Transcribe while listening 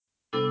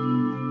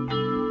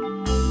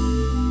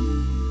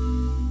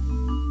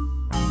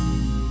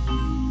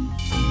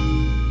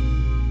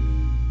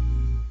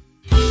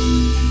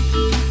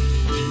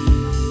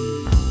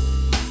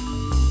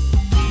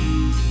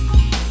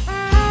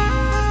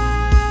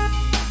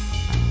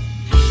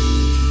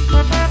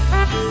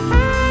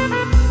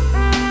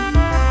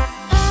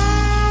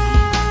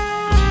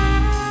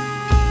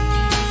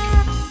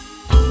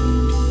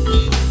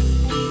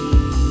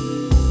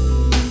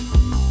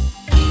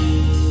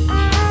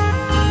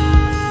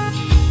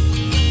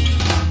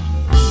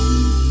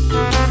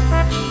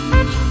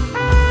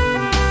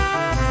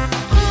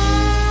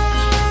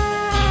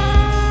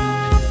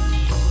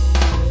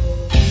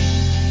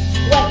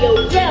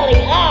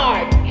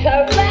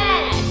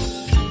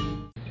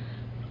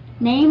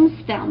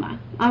Name's Thelma.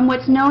 I'm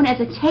what's known as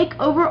a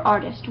takeover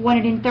artist,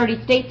 wanted in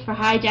 30 states for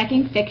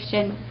hijacking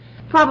fiction.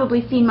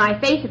 Probably seen my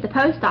face at the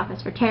post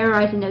office for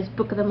terrorizing those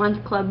Book of the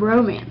Month Club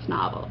romance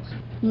novels.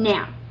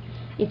 Now,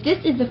 if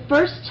this is the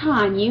first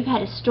time you've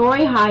had a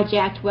story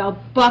hijacked, well,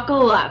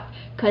 buckle up,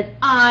 'cause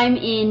I'm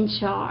in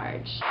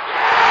charge.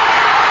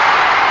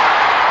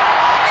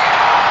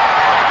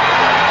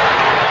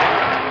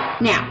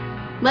 Now,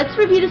 let's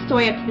review the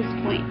story up to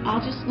this point. I'll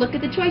just look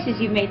at the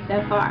choices you've made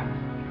so far.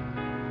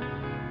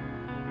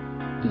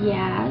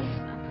 Yes.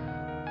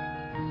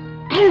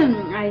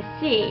 I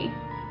see.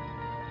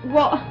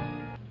 Well,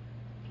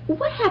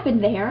 what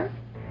happened there?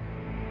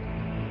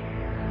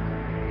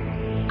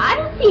 I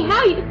don't see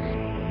how you...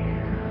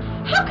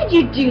 How could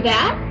you do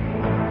that?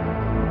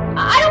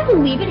 I don't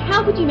believe it.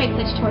 How could you make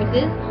such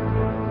choices?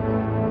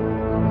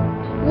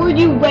 Were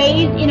you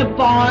raised in a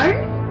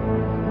barn?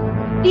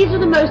 These are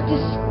the most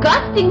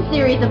disgusting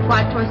series of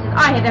plot choices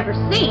I have ever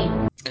seen.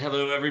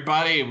 Hello,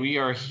 everybody. We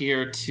are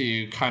here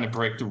to kind of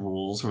break the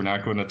rules. We're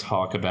not going to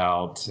talk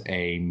about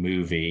a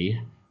movie,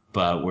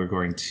 but we're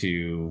going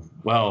to,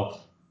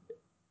 well,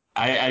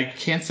 I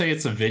can't say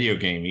it's a video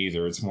game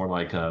either. It's more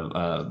like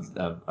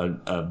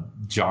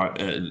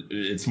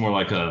it's more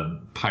like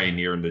a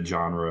pioneer in the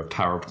genre of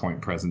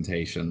PowerPoint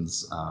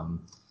presentations.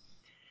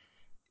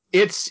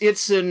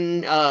 It's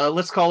an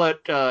let's call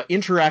it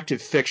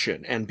interactive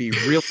fiction, and be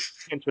real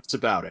intense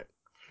about it.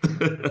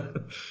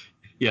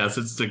 Yes,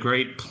 it's the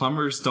great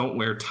Plumbers Don't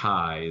Wear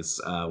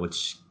Ties,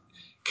 which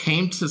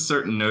came to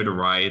certain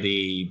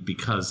notoriety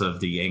because of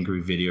the Angry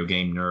Video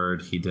Game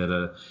Nerd. He did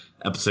a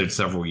episode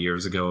several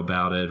years ago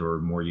about it, or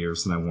more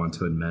years than I want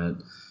to admit.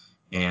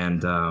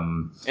 And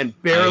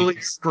barely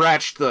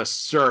scratched the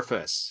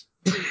surface.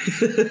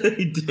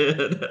 He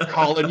did.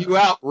 Calling you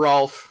out,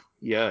 Rolf.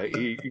 Yeah,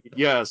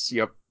 yes,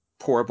 you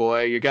poor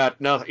boy. You got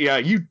nothing. Yeah,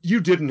 you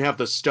didn't have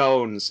the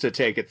stones to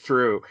take it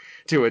through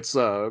to its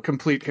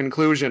complete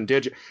conclusion,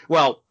 did you?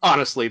 Well,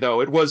 honestly,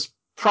 though, it was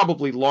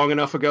probably long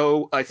enough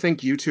ago. I think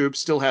YouTube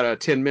still had a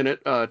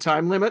 10-minute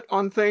time limit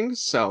on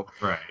things, so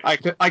right.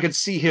 I could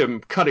see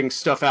him cutting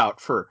stuff out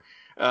for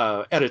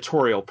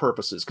editorial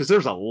purposes, because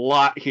there's a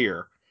lot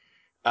here.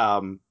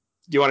 Do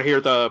you want to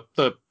hear the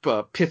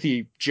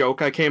pithy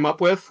joke I came up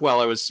with while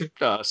I was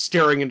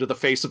staring into the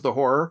face of the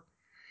horror?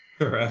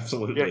 Sure,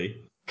 absolutely. Yeah.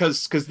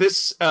 Because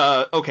this,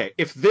 okay,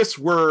 if this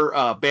were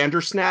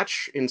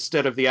Bandersnatch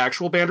instead of the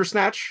actual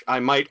Bandersnatch, I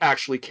might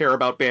actually care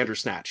about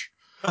Bandersnatch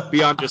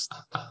beyond just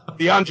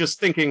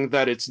thinking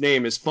that its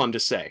name is fun to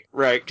say,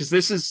 right? Because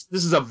this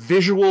is a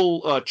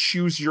visual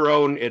choose your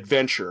own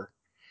adventure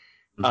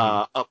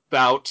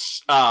about,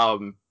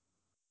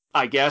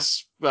 I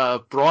guess,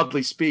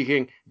 broadly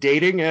speaking,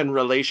 dating and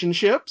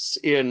relationships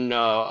in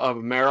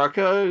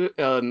America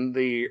in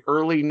the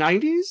early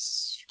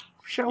 90s,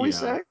 shall we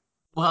say?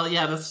 Well,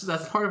 yeah, that's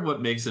part of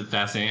what makes it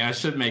fascinating. I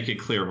should make it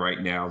clear right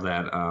now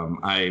that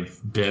I've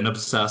been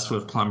obsessed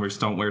with Plumbers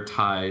Don't Wear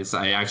Ties.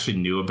 I actually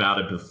knew about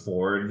it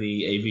before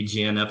the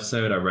AVGN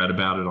episode. I read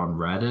about it on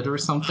Reddit or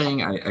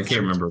something. I can't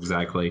remember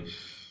exactly.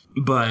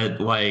 But,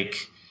 like,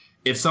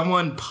 if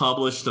someone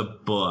published a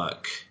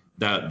book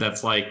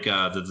that's like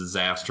The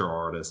Disaster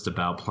Artist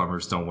about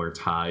Plumbers Don't Wear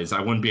Ties, I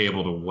wouldn't be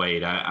able to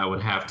wait. I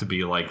would have to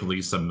be like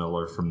Lisa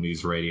Miller from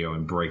News Radio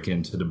and break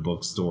into the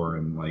bookstore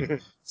and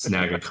like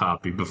snag a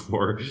copy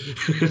before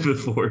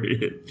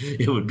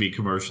it would be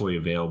commercially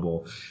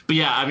available. But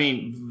yeah, I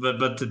mean,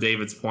 but to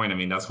David's point, I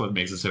mean, that's what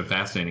makes it so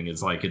fascinating.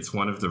 It's like it's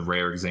one of the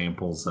rare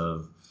examples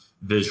of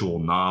visual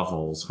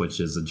novels, which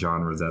is a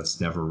genre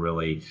that's never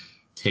really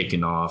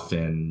taken off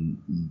in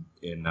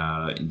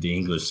the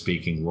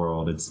English-speaking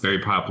world. It's very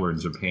popular in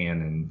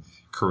Japan and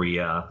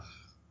Korea,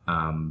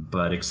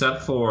 but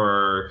except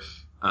for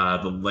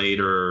the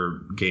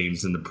later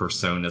games in the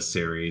Persona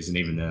series, and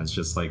even then it's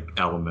just like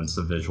elements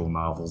of visual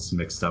novels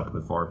mixed up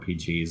with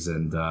RPGs,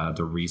 and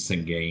the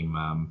recent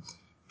game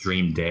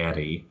Dream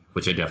Daddy,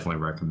 which I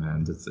definitely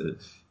recommend.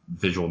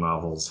 Visual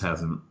novels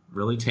hasn't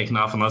really taken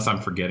off unless I'm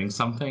forgetting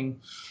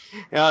something.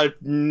 I'd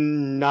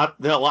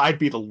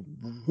be the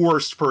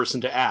worst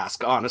person to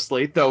ask,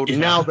 honestly. Though yeah.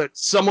 Now that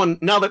someone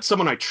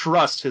I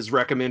trust has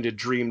recommended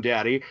Dream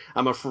Daddy,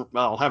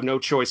 I'll have no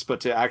choice but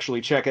to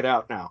actually check it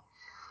out now.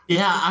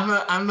 Yeah,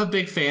 I'm a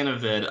big fan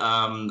of it.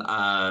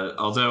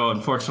 Although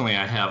unfortunately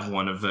I have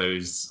one of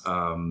those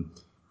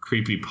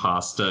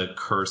creepypasta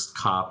cursed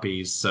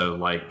copies, so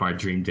like my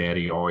Dream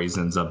Daddy always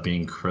ends up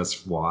being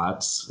Chris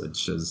Watts,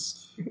 which is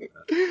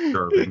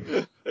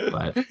disturbing.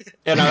 But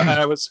and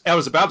I was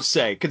about to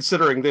say,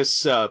 considering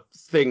this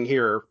thing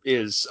here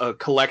is a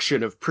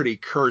collection of pretty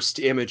cursed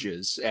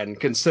images, and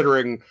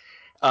considering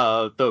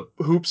the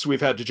hoops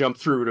we've had to jump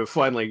through to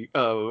finally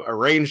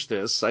arrange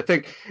this, I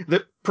think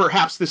that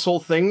perhaps this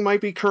whole thing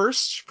might be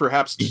cursed.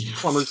 Perhaps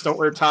Plumbers Don't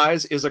Wear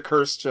Ties is a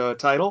cursed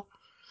title.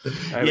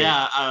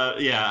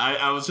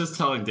 I was just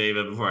telling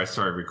David before I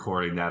started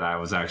recording that I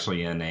was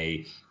actually in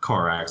a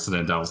car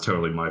accident. That was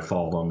totally my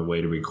fault on the way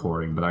to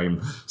recording. But I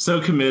am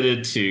so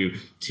committed to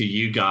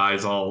you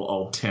guys,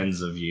 all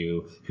tens of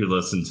you who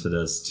listen to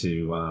this,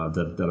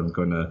 that I'm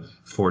going to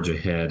forge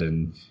ahead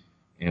and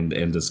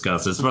and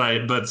discuss this.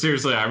 But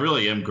seriously, I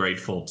really am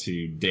grateful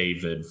to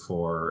David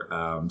for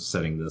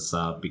setting this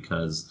up,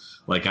 because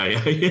like I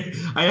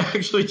I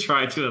actually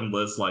tried to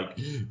enlist like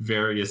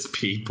various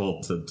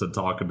people to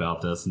talk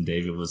about this, and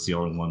David was the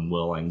only one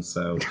willing.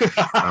 So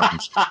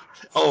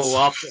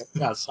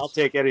I'll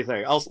take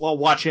anything. I'll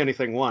watch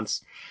anything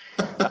once.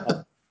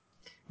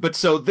 But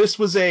so this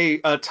was a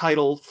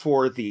title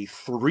for the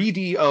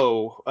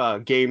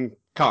 3DO game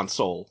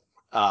console,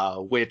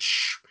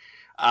 which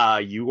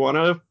you want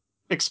to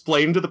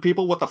explain to the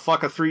people what the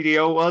fuck a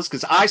 3DO was?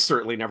 Because I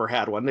certainly never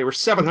had one. They were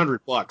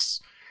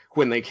 $700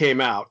 when they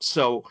came out.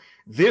 So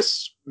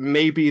this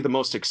may be the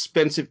most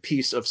expensive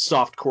piece of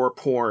softcore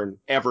porn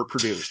ever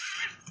produced.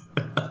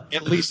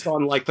 At least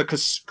on like the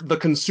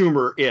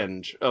consumer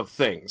end of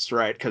things,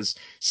 right? Because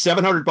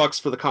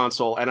 $700 for the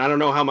console, and I don't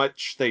know how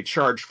much they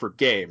charge for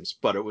games,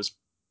 but it was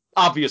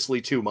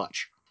obviously too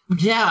much.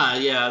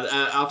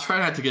 Yeah. I'll try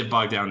not to get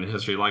bogged down in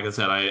history. Like I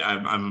said,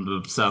 I'm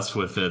obsessed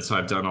with it, so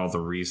I've done all the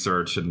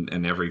research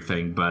and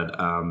everything. But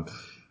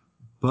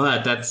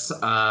that's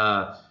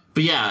but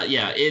yeah.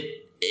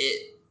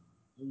 It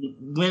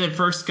when it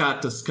first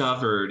got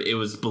discovered, it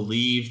was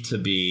believed to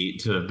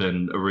have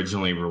been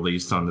originally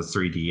released on the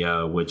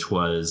 3DO, which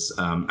was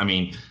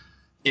in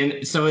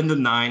the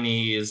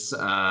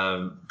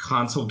 90s,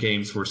 console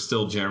games were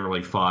still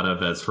generally thought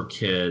of as for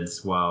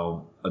kids,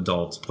 while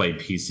adults played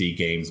PC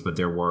games. But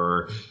there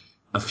were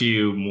a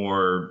few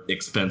more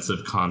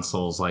expensive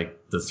consoles like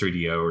the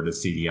 3DO or the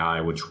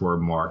CDI, which were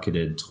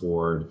marketed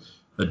toward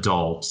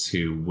adults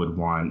who would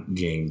want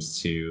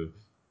games to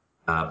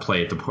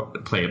play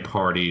at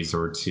parties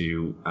or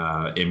to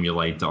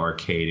emulate the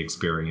arcade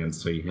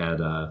experience. So you had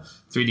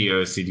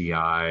 3DO,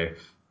 CDI,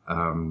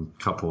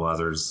 couple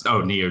others.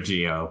 Oh, Neo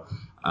Geo.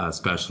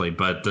 Especially,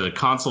 but the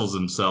consoles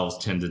themselves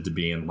tended to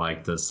be in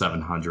like the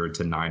 700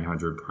 to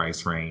 900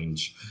 price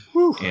range.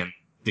 Whew. And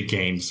the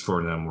games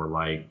for them were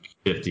like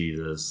 50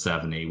 to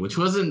 70, which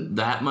wasn't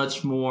that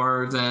much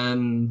more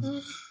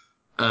than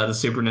the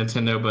Super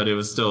Nintendo, but it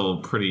was still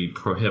pretty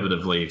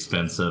prohibitively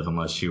expensive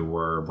unless you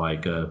were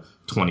like a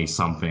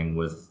 20-something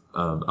with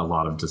a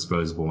lot of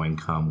disposable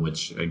income,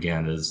 which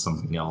again is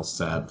something else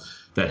that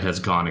has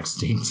gone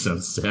extinct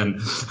since then.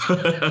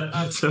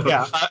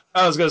 Yeah,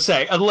 I was going to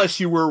say,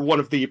 unless you were one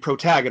of the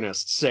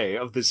protagonists, say,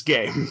 of this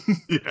game.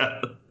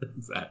 Yeah,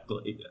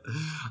 exactly.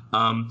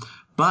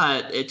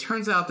 But it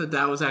turns out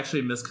that was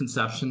actually a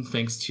misconception,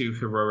 thanks to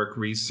heroic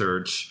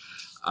research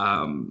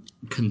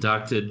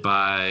conducted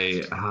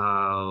by,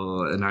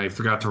 and I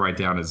forgot to write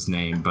down his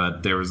name,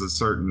 but there was a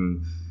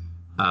certain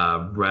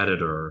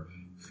Redditor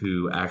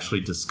who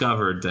actually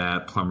discovered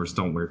that Plumbers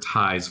Don't Wear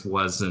Ties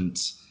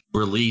wasn't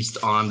released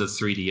on the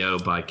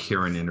 3DO by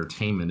Kirin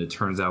Entertainment. It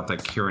turns out that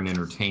Kirin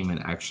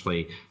Entertainment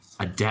actually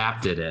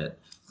adapted it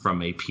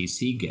from a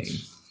PC game.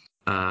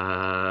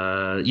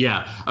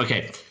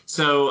 Okay.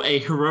 So a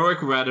heroic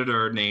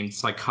Redditor named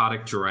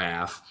Psychotic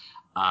Giraffe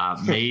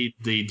made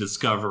the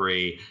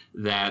discovery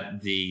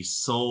that the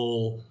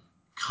sole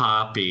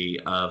copy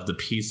of the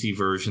PC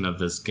version of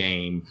this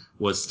game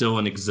was still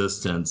in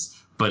existence,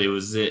 but it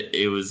was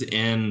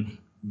in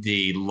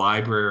the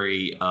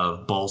library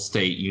of Ball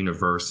State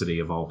University,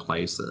 of all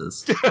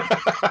places.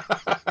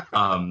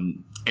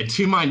 And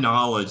to my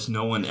knowledge,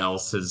 no one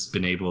else has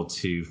been able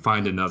to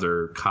find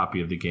another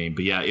copy of the game.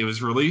 But yeah, it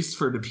was released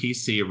for the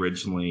PC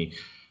originally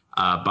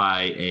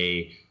by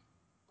a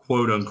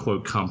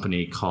quote-unquote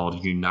company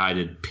called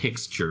United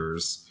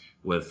Pictures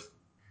with,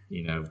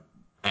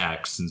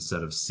 X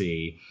instead of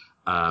C,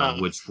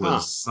 which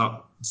was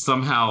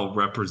somehow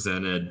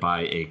represented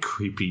by a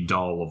creepy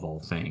doll of all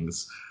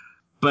things.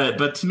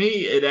 But to me,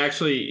 it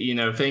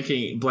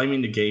actually,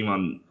 blaming the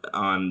game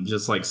on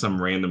just like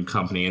some random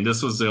company, and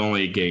this was the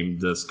only game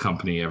this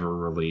company ever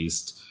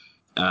released,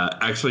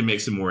 actually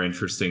makes it more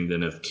interesting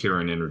than if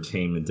Kirin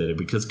Entertainment did it.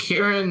 Because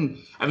Kirin,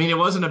 it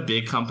wasn't a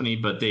big company,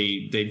 but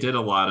they did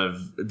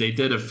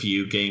a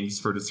few games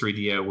for the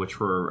 3DO, which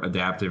were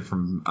adapted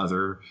from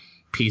other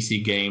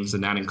PC games,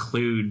 and that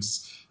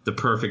includes The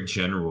Perfect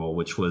General,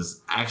 which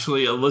was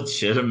actually a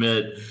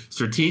legitimate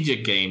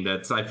strategic game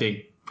that's, I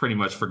think, pretty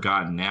much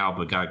forgotten now,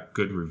 but got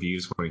good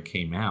reviews when it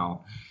came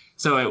out.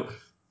 So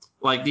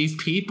these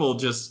people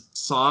just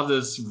saw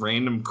this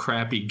random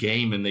crappy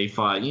game and they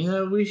thought,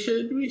 we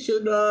should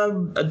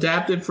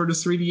adapt it for the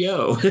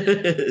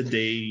 3DO.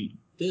 They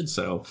did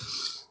so.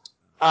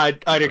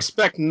 I'd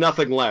expect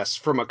nothing less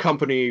from a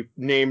company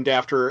named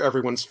after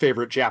everyone's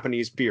favorite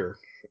Japanese beer.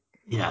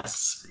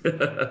 Yes.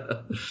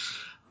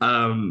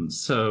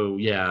 So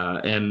yeah,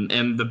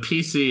 and the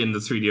PC and the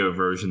 3DO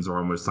versions are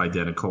almost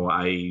identical.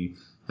 I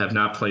have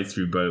not played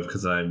through both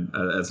because I'm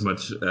as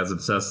much as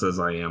obsessed as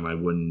I am, I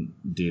wouldn't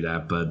do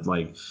that. But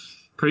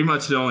pretty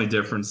much the only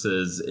difference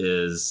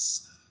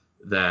is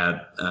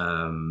that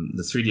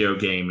the 3DO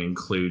game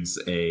includes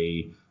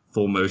a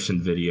full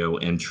motion video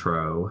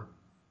intro,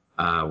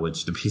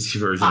 which the PC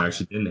version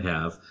actually didn't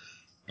have,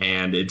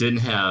 and it didn't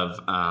have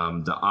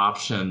the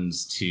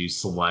options to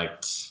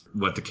select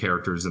what the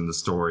characters in the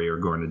story are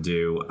going to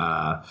do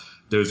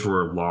those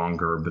were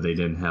longer, but they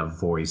didn't have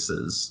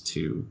voices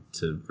to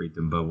read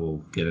them. But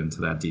we'll get into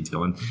that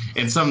detail.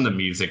 And some of the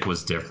music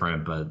was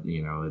different, but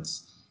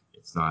it's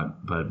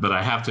not. But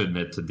I have to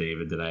admit to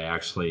David that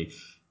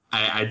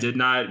I did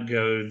not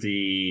go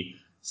the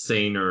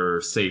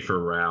saner, safer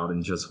route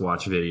and just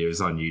watch videos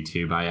on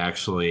YouTube. I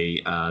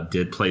actually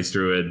did play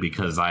through it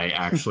because I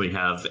actually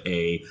have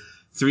a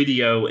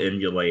 3DO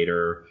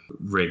emulator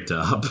rigged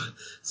up.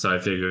 So I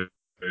figured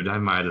I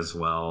might as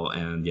well.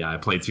 And yeah, I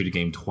played through the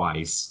game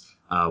twice.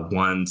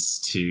 Once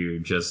to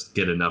just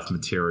get enough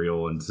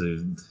material and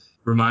to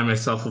remind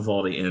myself of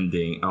all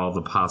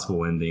the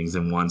possible endings,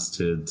 and once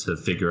to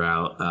figure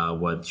out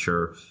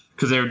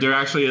because there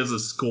actually is a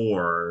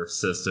score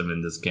system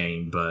in this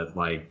game, but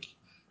like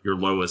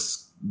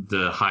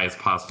the highest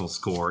possible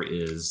score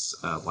is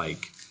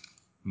like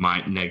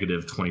my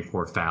negative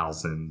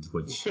 24,000,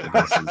 which I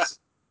guess is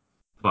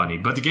funny.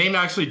 But the game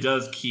actually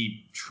does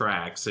keep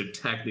track, so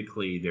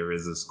technically there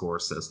is a score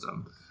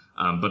system.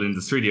 But in the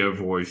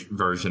 3DO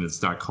version,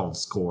 it's not called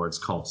score; it's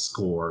called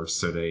score.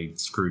 So they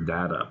screwed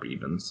that up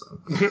even. So,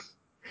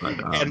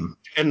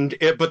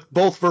 but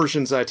both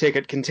versions, I take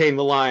it, contain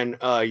the line,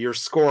 "Your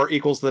score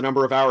equals the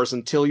number of hours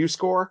until you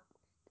score."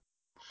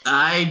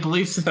 I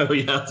believe so.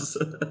 Yes.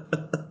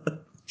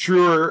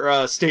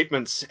 Truer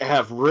statements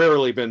have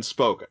rarely been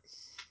spoken.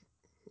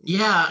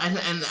 Yeah, and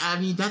I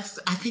mean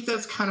I think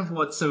that's kind of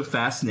what's so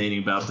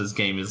fascinating about this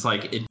game is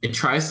like it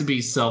tries to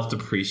be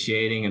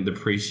self-depreciating and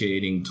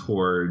depreciating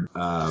toward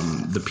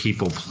the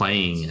people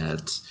playing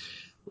it.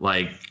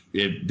 Like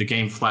the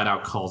game flat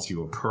out calls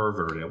you a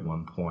pervert at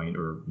one point,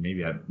 or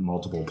maybe at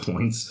multiple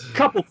points.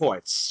 Couple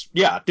points,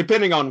 yeah,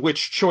 depending on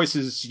which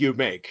choices you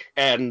make,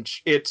 and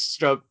it's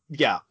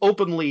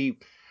openly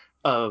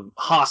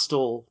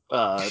hostile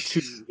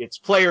to its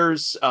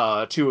players,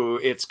 to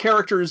its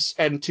characters,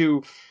 and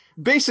to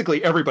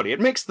basically everybody.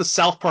 It makes the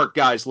South Park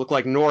guys look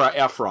like Nora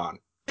Ephron.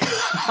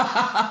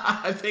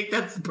 I think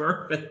that's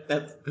perfect.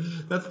 That's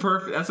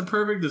perfect. That's a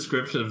perfect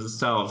description of the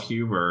style of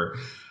humor.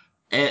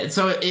 And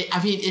so,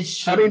 it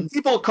should. I mean,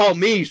 people call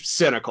me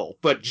cynical,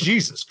 but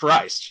Jesus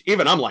Christ,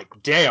 even I'm like,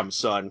 damn,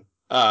 son.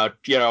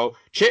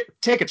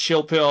 Take a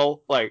chill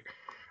pill, like,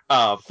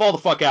 fall the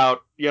fuck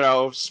out.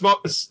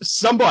 Smoke.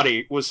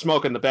 Somebody was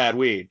smoking the bad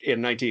weed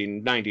in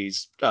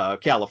 1990s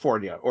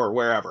California or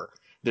wherever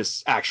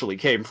this actually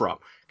came from.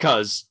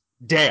 Because,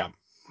 damn.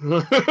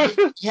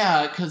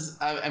 Yeah, because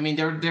I mean,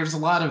 there's a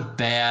lot of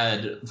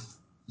bad,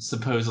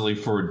 supposedly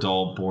for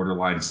adult,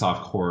 borderline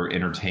softcore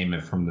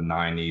entertainment from the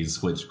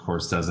 90s, which of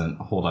course doesn't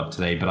hold up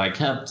today. But I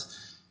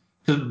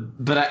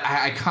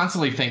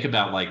constantly think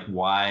about like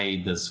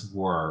why this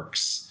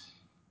works,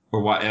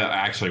 or why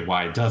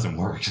it doesn't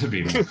work, to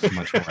be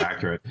much more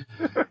accurate.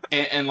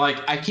 And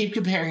like I keep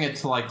comparing it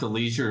to like the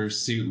Leisure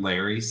Suit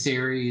Larry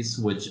series,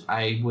 which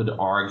I would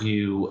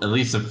argue at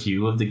least a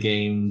few of the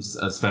games,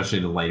 especially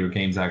the later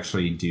games,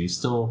 actually do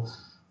still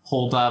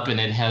hold up, and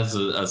it has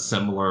a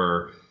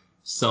similar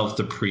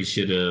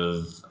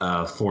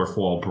self-depreciative, fourth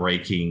wall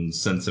breaking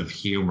sense of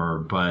humor.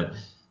 But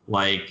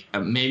like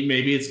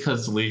maybe it's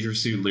because the Leisure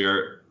Suit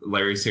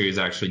Larry series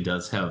actually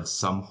does have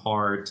some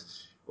heart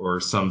or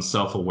some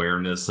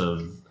self-awareness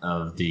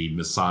of the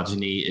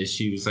misogyny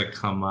issues that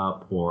come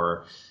up,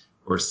 or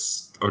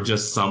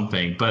just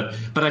something. But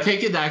I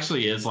think it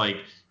actually is like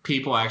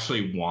people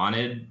actually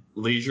wanted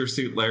Leisure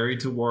Suit Larry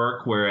to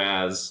work,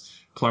 whereas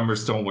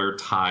Plumbers Don't Wear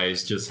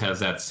Ties just has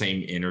that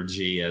same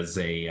energy as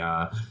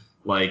a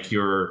like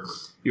you're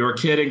a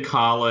kid in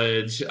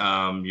college,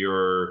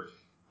 you're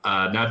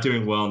not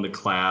doing well in the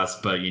class,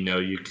 but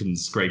you can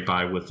scrape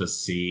by with a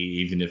C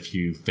even if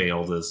you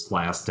fail this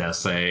last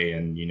essay,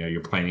 and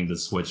you're planning to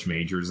switch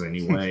majors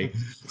anyway.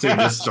 So you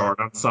just start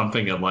on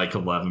something at like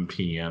 11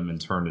 p.m. and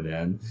turn it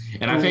in.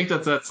 And I think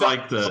that's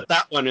like felt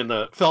that one in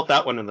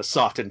the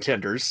soft and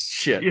tenders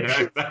shit.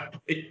 Yeah,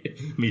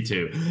 exactly. Me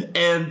too.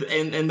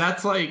 And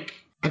that's like,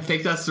 I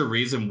think that's the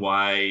reason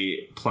why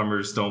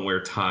Plumbers Don't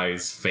Wear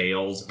Ties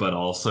fails, but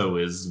also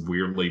is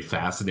weirdly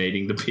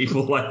fascinating to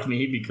people like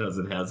me because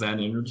it has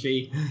that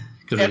energy.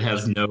 Because it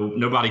has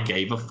nobody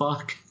gave a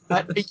fuck.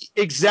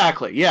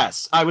 Exactly.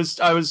 Yes, I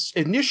was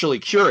initially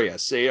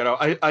curious.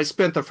 I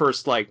spent the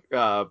first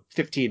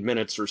 15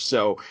 minutes or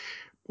so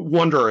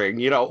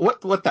wondering,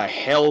 what the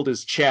hell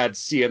does Chad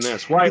see in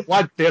this?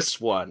 Why this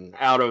one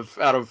out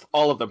of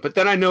all of them? But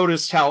then I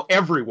noticed how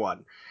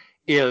everyone,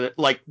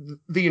 like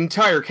the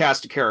entire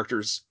cast of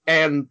characters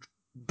and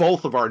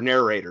both of our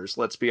narrators,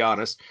 let's be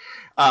honest,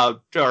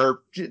 are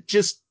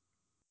just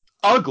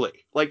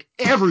ugly. Like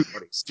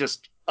everybody's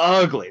just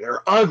ugly.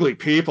 They're ugly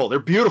people. They're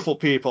beautiful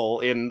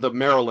people in the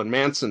Marilyn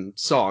Manson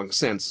song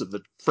sense of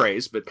the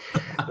phrase, but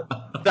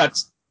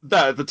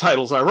the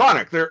title's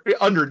ironic. They're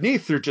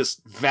underneath. They're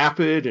just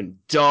vapid and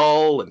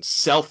dull and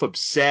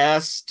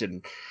self-obsessed,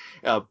 and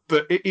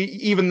But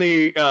even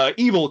the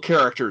evil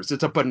characters,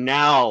 it's a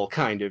banal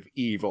kind of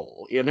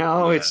evil.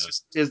 Yeah.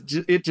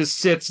 It just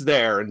sits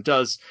there and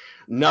does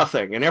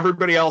nothing, and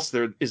everybody else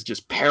there is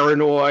just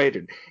paranoid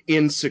and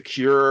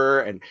insecure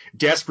and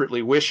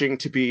desperately wishing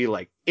to be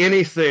like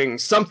anything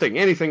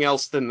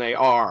else than they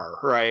are,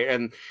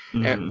 right?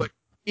 But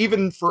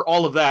even for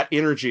all of that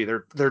energy,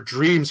 their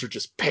dreams are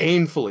just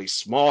painfully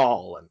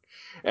small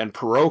and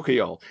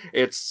parochial.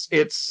 It's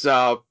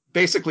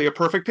basically a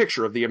perfect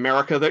picture of the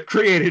America that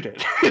created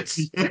it.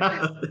 It's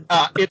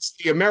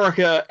the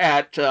America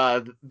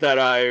that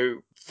I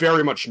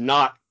very much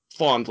not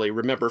fondly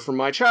remember from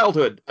my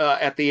childhood,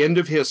 at the end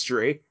of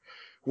history,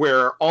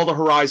 where all the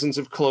horizons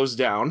have closed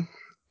down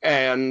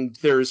and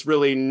there's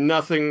really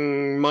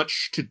nothing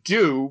much to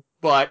do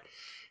but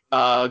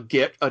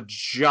get a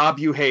job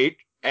you hate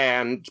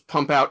and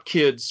pump out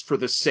kids for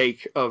the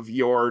sake of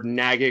your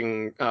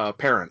nagging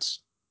parents.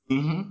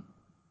 Mm-hmm.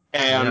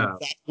 And that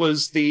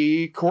was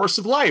the course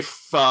of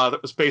life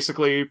that was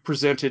basically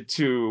presented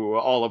to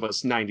all of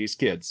us 90s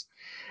kids.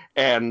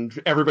 And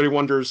everybody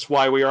wonders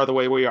why we are the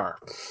way we are.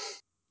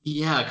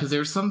 Yeah, because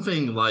there's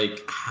something like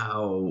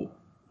how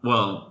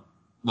well,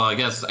 I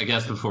guess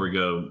before we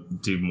go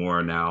do more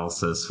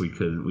analysis,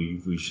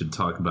 we should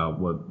talk about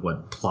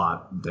what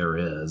plot there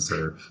is,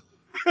 or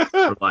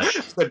like.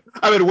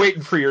 I've been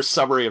waiting for your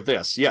summary of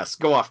this. Yes,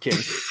 go off, King.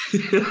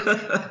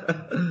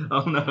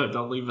 Oh no,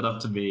 don't leave it up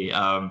to me.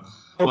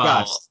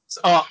 Gosh.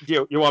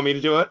 You want me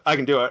to do it? I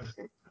can do it.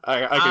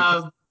 I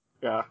can.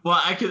 Yeah. Well,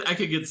 I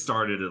could get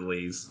started at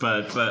least,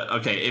 but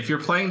okay. If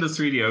you're playing the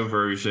 3DO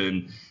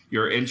version,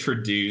 you're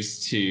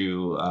introduced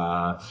to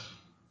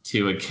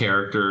a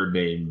character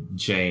named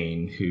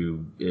Jane,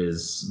 who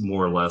is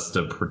more or less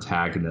the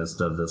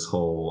protagonist of this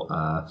whole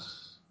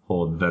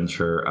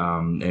adventure.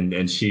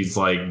 And she's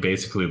like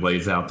basically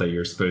lays out that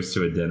you're supposed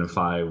to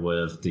identify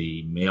with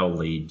the male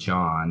lead,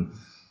 John,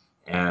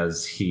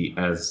 as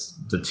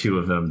the two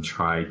of them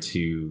try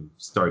to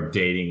start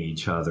dating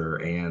each other,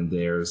 and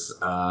there's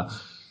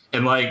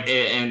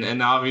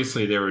and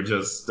obviously they were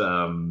just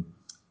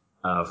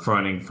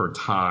fronting for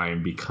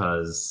time,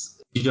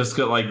 because he just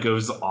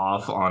goes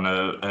off on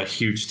a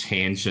huge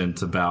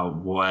tangent about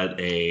what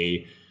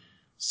a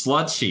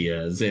slut she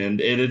is,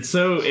 and it's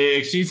so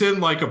she's in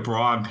like a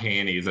bra and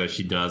panties as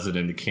she does it,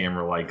 and the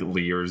camera like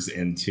leers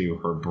into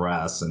her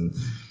breasts, and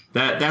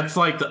that's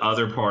like the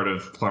other part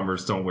of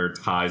Plumbers Don't Wear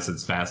Ties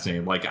that's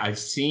fascinating. Like, I've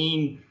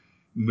seen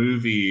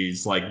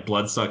movies like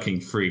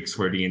Bloodsucking Freaks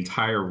where the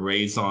entire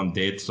raison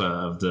d'etre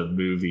of the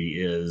movie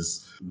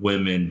is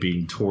women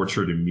being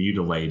tortured and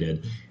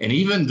mutilated, and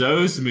even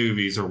those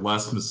movies are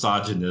less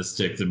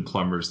misogynistic than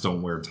Plumbers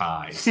Don't Wear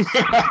Ties.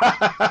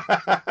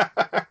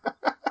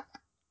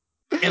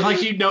 And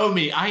like,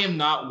 me, I am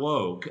not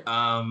woke.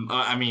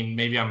 I mean,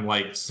 maybe I'm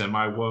like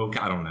semi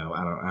woke. I don't know.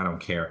 I don't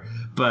care.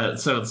 But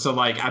so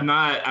like, I'm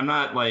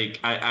not like,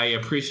 I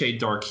appreciate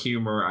dark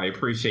humor. I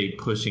appreciate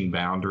pushing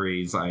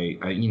boundaries. I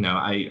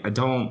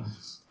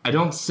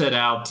don't set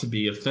out to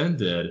be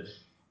offended.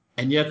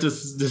 And yet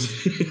this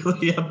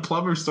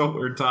Plumbers Don't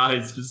Wear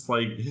Ties just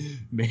like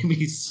made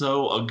me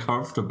so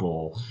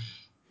uncomfortable.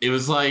 It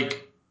was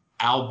like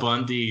Al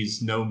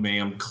Bundy's No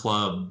Ma'am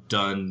Club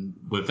done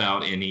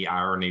without any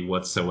irony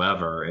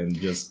whatsoever, and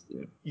just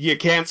you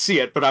can't see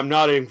it, but I'm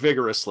nodding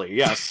vigorously.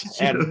 Yes,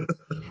 and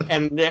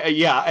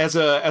yeah, as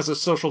a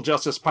social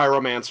justice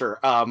pyromancer,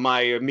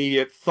 my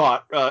immediate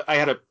thought, I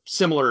had a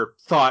similar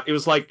thought. It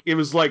was like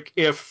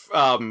if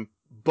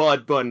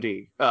Bud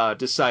Bundy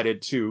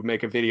decided to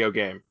make a video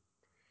game.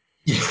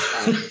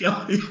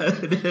 Yeah,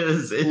 it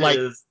is. It like,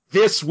 is.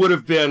 This would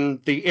have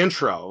been the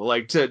intro,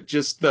 like to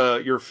just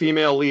your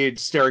female lead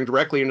staring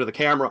directly into the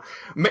camera,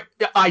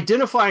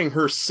 identifying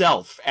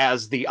herself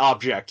as the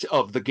object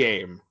of the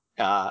game,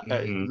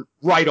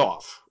 right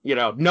off.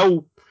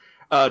 No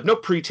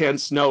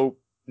pretense, no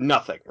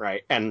nothing,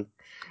 right? And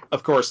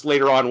of course,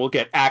 later on, we'll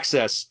get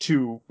access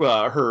to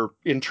her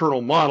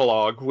internal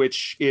monologue,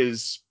 which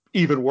is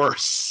even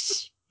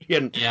worse.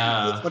 In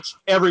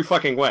every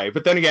fucking way.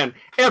 But then again,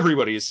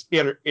 everybody's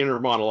inner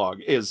monologue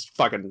is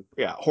fucking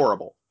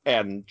horrible.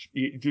 And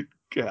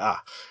I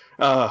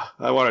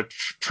want to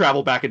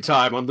travel back in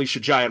time, unleash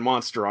a giant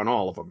monster on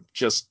all of them.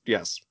 Just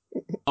yes.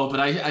 Oh, but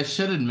I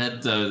should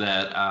admit though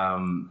that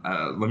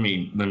let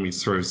me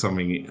throw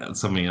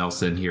something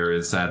else in here,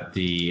 is that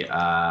the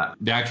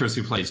actress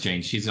who plays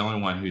Jane, she's the only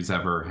one who's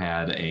ever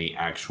had a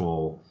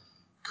actual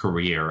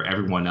career.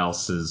 Everyone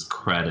else's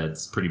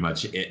credits pretty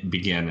much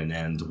begin and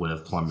end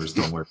with Plumbers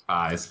Don't Wear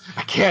Ties.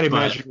 I can't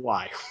imagine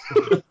why.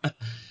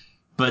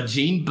 But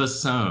Jean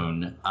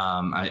Besson,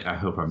 I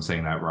hope I'm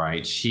saying that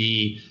right.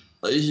 She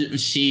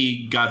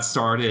got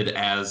started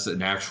as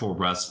an actual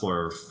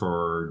wrestler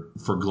for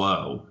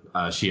Glow.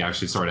 She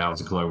actually started out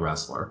as a Glow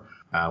wrestler,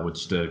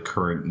 which the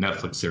current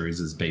Netflix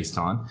series is based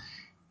on.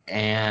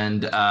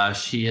 And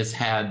she has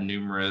had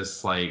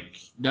numerous,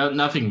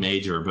 nothing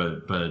major,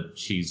 but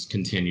she's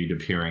continued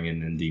appearing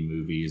in indie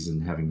movies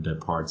and having bit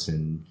parts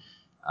in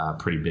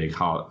pretty big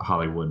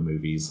Hollywood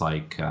movies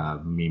like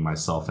Me,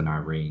 Myself, and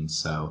Irene.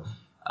 So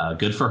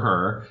good for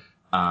her.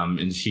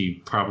 And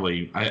she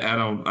probably, I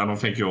don't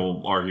think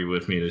you'll argue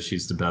with me that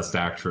she's the best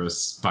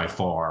actress by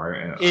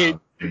far. It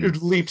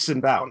leaps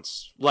and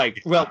bounds.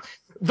 Like, well,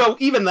 though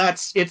even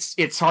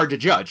it's hard to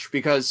judge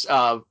because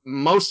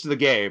most of the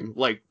game,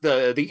 like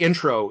the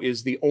intro,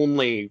 is the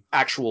only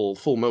actual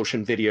full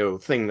motion video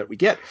thing that we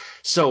get.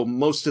 So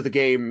most of the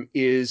game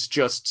is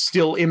just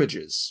still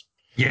images.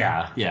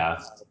 Yeah.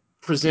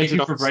 Presented. Thank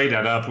you for bringing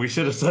that up. We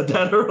should have said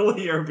that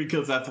earlier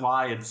because that's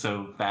why it's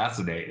so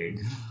fascinating.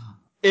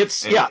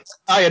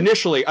 I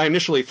initially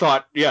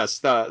thought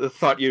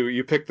thought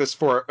you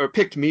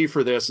picked me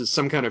for this as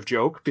some kind of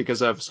joke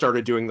because I've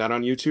started doing that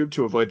on YouTube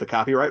to avoid the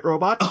copyright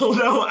robot. Oh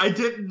no, I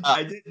didn't.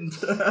 I didn't.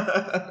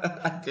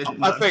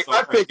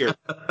 I figured.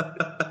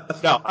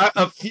 No,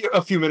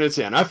 a few minutes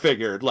in, I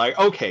figured like,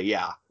 okay,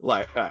 yeah.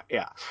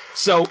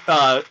 So,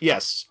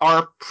 yes,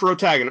 our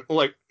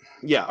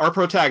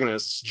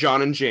protagonists,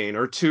 John and Jane,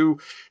 are two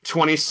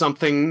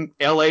 20-something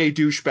LA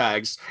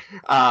douchebags,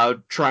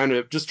 trying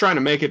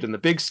to make it in the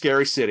big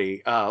scary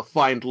city,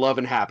 find love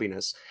and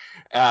happiness.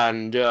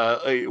 And,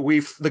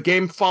 the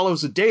game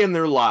follows the day in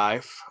their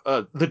life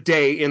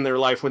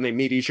when they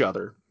meet each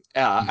other,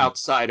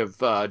 outside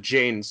of,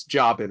 Jane's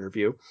job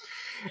interview.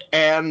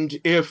 And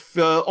if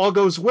all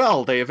goes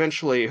well, they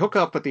eventually hook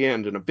up at the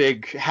end in a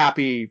big,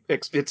 happy,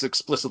 it's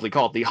explicitly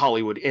called the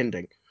Hollywood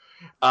ending.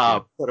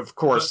 But of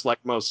course, like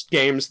most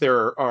games,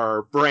 there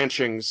are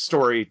branching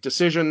story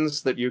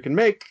decisions that you can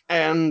make,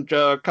 and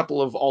a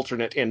couple of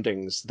alternate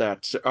endings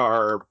that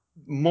are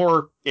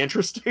more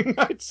interesting,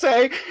 I'd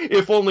say,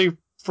 if only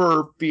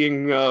for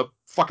being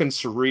fucking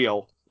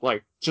surreal,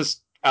 like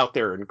just out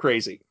there and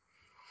crazy.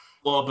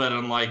 Well, but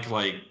unlike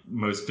like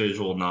most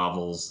visual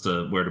novels,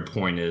 where the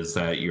point is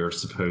that you're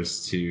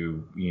supposed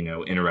to,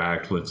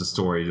 interact with the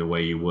story the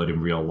way you would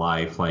in real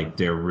life, like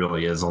there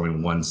really is only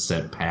one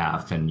set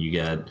path, and you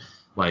get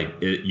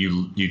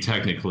you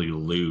technically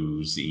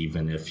lose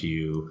even if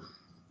you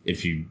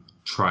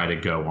try to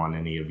go on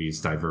any of these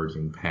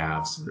diverging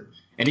paths.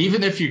 And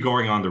even if you're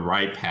going on the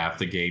right path,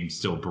 the game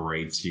still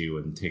berates you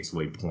and takes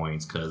away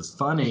points because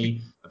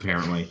funny,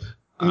 apparently.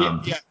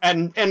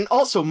 And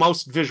also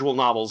most visual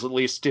novels, at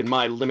least in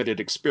my limited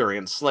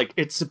experience, like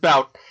it's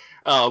about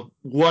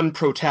one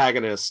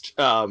protagonist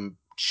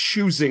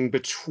choosing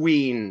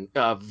between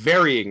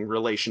varying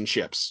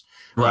relationships,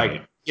 Right.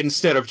 Like,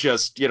 instead of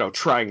just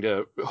trying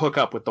to hook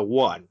up with the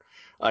one.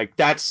 Like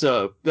that's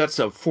a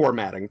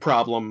formatting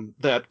problem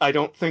that I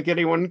don't think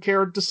anyone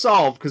cared to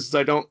solve because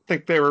I don't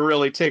think they were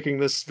really taking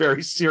this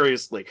very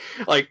seriously.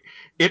 Like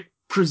it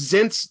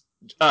presents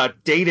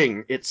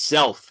dating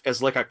itself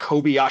as like a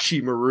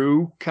Kobayashi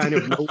Maru kind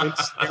of moment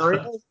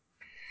scenario.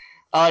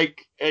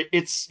 Like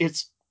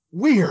it's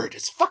weird.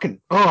 It's fucking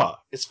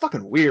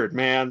weird,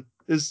 man.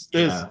 It's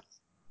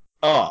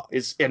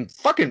and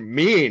fucking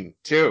mean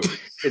too.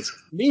 It's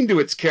mean to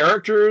its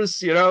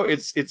characters,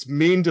 it's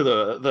mean to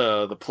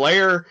the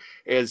player.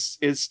 It's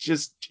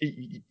just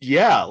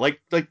like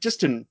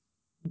just an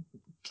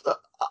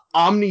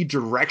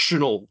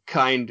omnidirectional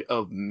kind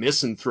of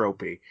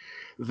misanthropy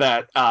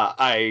that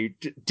I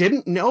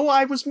didn't know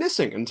I was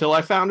missing until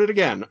I found it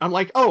again. I'm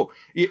like, oh,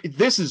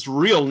 this is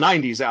real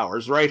 90s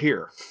hours right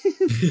here.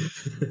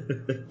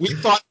 We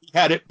thought we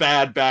had it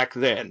bad back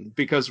then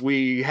because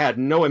we had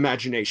no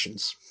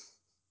imaginations.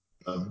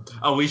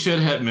 We should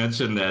have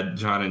mentioned that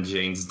John and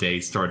Jane's day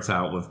starts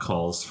out with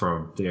calls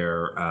from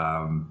their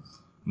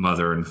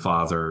mother and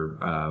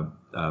father,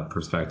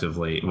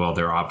 perspectively. Well,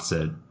 their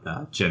opposite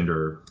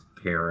gender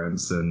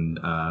parents, and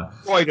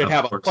Boy, did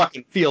have a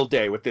fucking field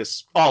day with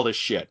all this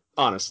shit.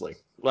 Honestly,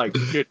 like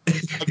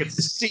I could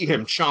see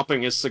him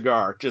chomping his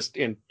cigar, just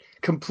in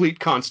complete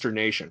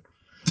consternation.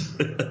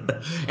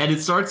 And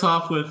it starts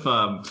off with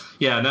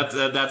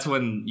that's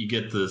when you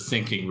get the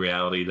sinking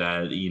reality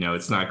that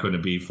it's not going to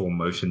be full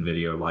motion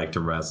video like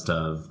the rest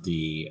of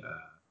the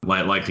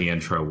like the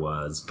intro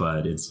was,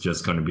 but it's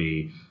just going to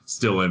be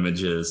still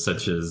images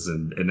such as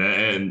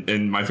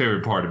and my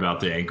favorite part about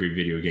the Angry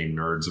Video Game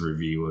Nerds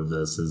review of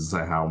this is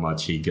how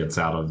much he gets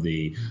out of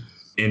the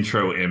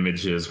intro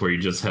images where you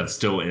just have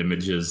still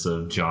images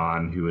of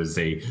John, who is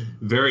a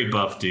very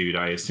buff dude.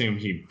 I assume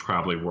he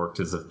probably worked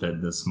as a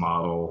fitness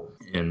model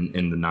in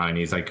the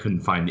 90s. I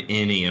couldn't find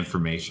any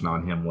information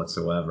on him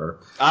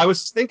whatsoever. I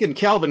was thinking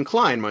Calvin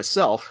Klein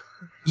myself.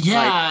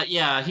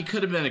 Yeah, he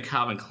could have been a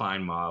Calvin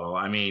Klein model.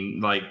 I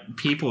mean, like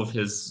people of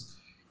his,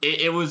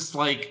 it was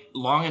like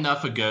long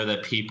enough ago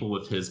that people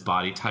with his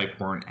body type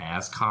weren't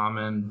as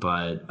common,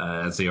 but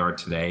as they are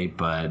today.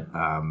 But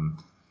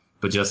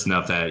just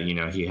enough that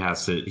he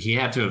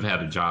had to have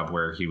had a job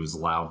where he was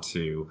allowed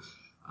to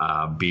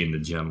be in the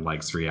gym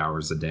like 3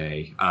 hours a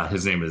day.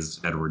 His name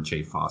is Edward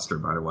J. Foster,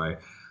 by the way.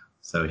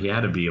 So he had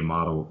to be a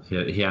model.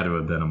 He had to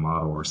have been a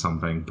model or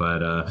something.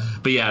 But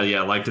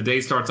yeah. Like the day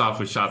starts off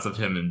with shots of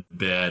him in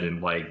bed,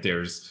 and like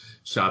there's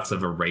shots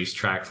of a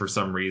racetrack for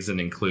some reason,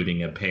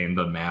 including a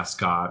panda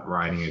mascot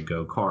riding a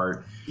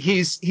go-kart.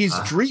 He's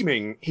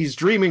dreaming. He's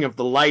dreaming of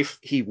the life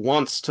he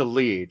wants to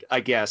lead,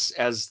 I guess,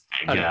 as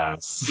an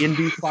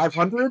Indy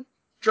 500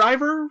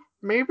 driver.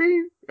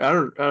 maybe. I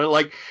don't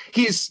like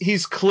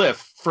he's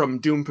Cliff from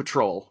Doom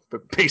Patrol,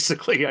 but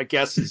basically, I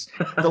guess is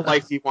the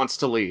life he wants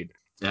to lead.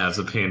 Yeah, as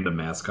a panda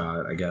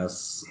mascot, I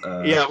guess.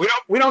 Yeah,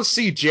 we don't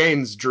see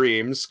Jane's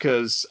dreams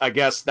because I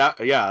guess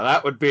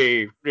that would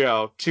be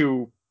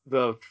to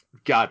the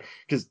God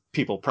because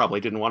people probably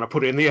didn't want to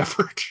put in the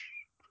effort.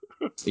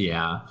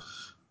 Yeah.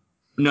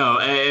 No,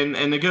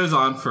 and it goes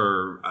on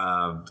for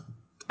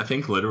I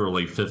think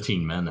literally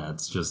 15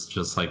 minutes,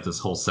 just like this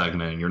whole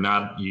segment.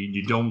 And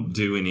you don't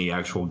do any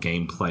actual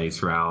gameplay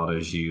throughout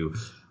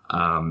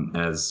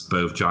as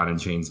both John and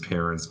Jane's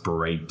parents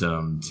berate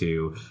them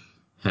to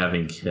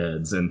having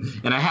kids. And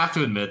I have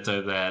to admit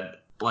though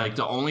that like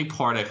the only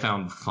part I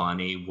found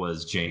funny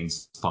was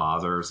Jane's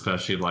father,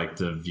 especially like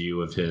the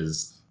view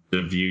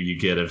you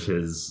get of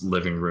his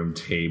living room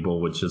table,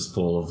 which is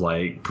full of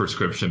like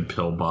prescription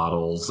pill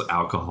bottles,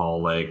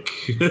 alcoholic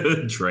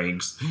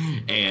drinks,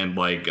 and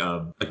like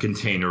a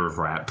container of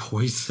rat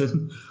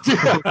poison.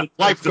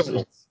 Life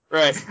goals,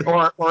 right?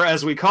 Or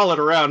as we call it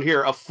around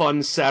here, a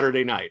fun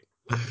Saturday night.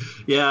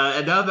 Yeah,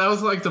 and that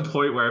was like the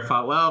point where I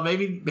thought, well,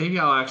 maybe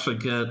I'll actually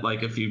get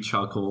like a few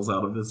chuckles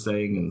out of this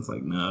thing, and it's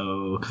like,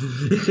 no.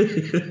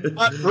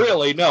 Not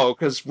really, no,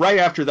 because right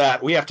after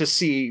that, we have to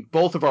see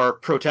both of our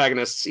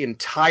protagonists'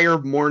 entire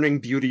morning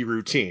beauty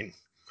routine,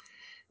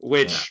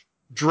 which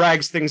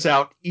drags things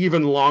out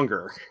even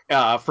longer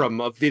from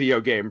a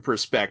video game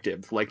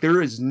perspective. Like,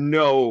 there is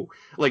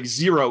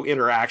zero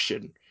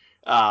interaction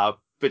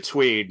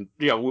between,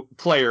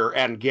 player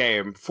and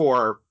game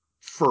for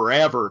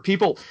forever.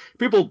 People,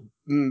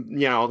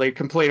 they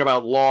complain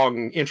about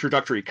long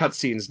introductory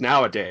cutscenes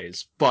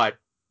nowadays, but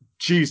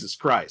Jesus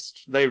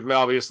Christ, they've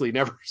obviously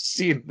never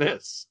seen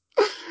this.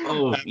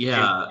 Oh,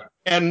 yeah.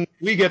 And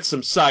we get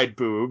some side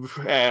boob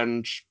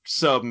and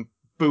some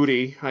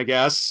booty, I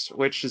guess,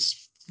 which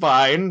is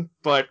fine,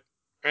 but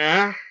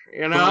Well,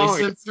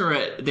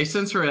 they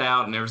censor it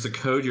out, and there's a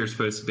code you're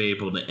supposed to be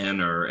able to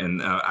enter,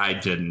 and I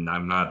didn't.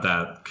 I'm not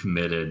that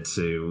committed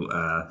to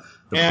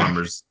the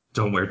plumbers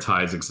don't wear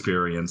ties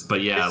experience,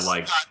 but yeah,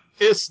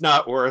 it's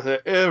not worth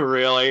it.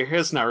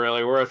 It's not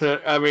really worth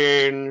it. I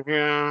mean,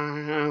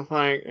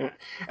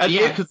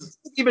 it's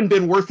even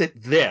been worth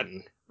it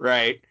then,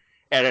 right?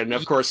 And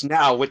of course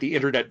now with the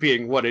internet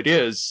being what it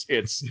is,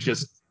 it's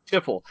just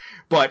piffle.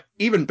 But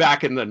even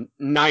back in the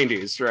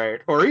 90s,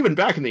 right? Or even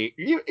back in the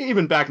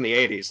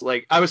 80s,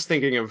 like I was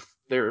thinking of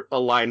a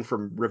line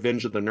from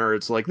Revenge of the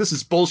Nerds, like, this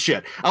is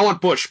bullshit. I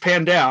want Bush,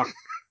 pan down.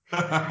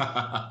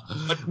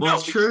 Well,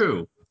 it's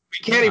true.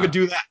 We can't even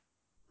do that.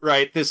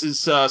 Right, this is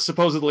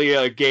supposedly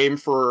a game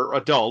for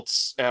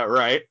adults,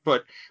 right?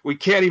 But we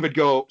can't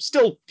go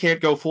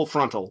full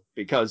frontal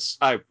because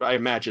I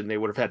imagine they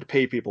would have had to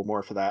pay people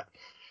more for that.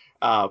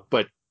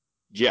 But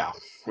yeah,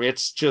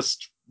 it's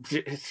just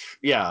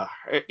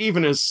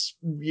even as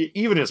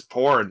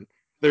porn,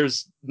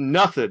 there's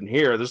nothing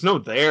here. There's no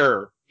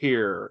there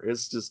here.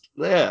 It's just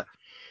there.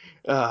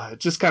 It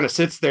just kind of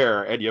sits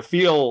there, and you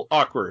feel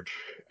awkward.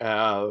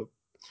 But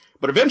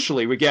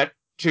eventually, we get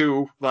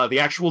to the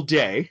actual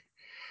day,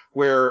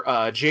 where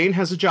Jane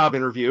has a job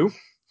interview,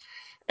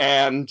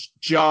 and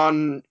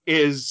John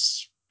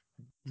is,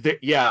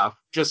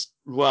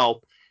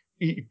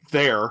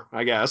 there,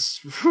 I guess.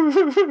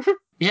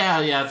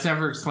 Yeah, it's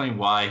never explained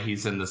why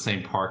he's in the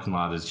same parking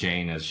lot as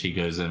Jane as she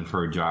goes in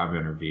for a job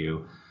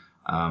interview.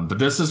 But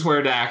this is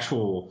where the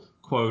actual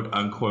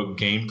quote-unquote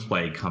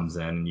gameplay comes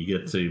in, and you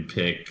get to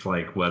pick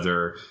like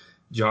whether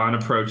John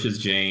approaches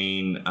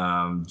Jane,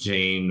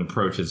 Jane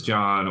approaches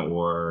John,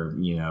 or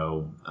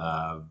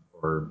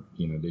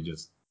they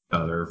just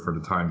other for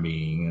the time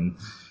being,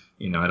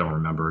 and I don't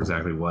remember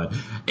exactly what.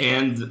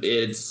 And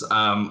it's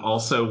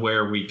also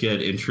where we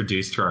get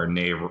introduced to our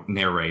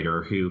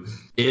narrator, who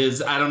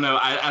is, I don't know,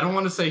 I don't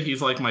want to say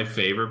he's like my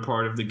favorite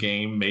part of the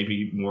game.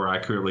 Maybe more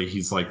accurately,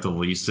 he's like the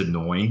least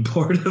annoying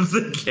part of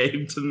the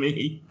game to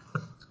me.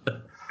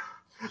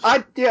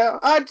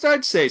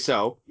 I'd say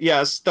so.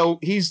 Yes, though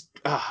he's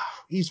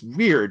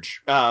weird.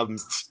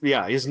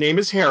 His name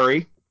is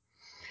Harry.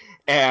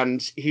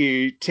 And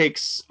he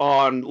takes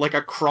on like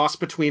a cross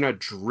between a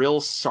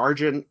drill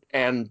sergeant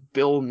and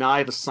Bill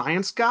Nye the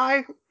Science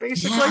Guy,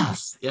 basically.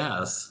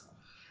 Yes.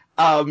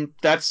 And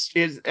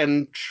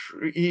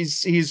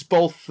he's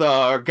both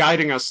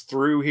guiding us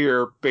through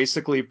here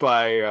basically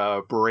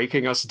by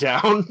breaking us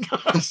down,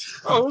 I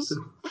suppose.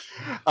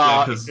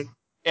 An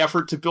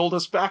effort to build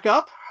us back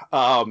up.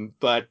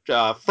 But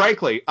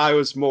frankly, I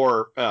was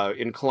more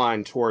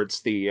inclined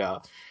towards the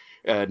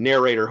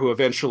narrator who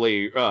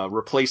eventually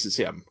replaces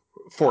him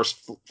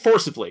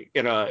forcibly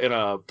in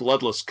a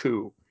bloodless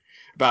coup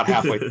about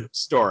halfway through the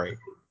story.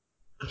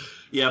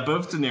 Yeah,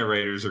 both the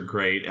narrators are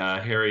great.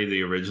 Harry,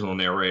 the original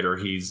narrator,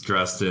 he's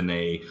dressed in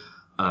a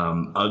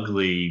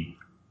ugly,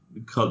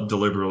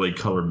 deliberately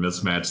colored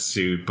mismatched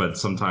suit, but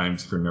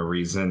sometimes for no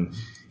reason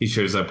he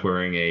shows up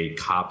wearing a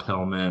cop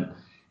helmet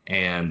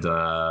and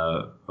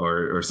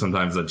or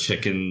sometimes a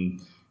chicken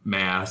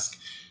mask.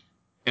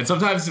 And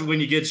sometimes when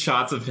you get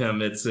shots of him,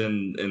 it's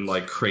in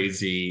like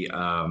crazy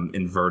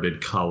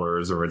inverted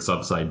colors, or it's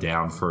upside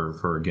down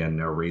for again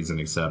no reason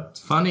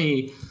except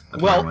funny.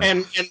 Well,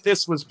 Apparently. and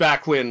this was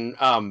back when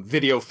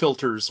video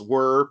filters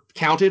were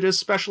counted as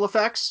special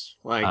effects.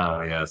 Like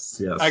Oh yes,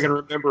 I yes. can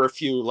remember a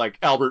few like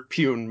Albert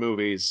Pune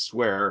movies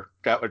where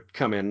that would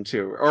come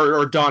into,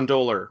 or Don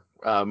Dohler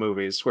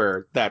movies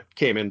where that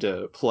came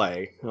into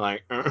play.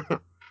 Like,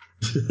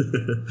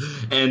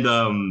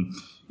 And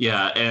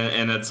yeah,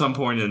 and at some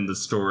point in the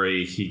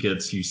story, he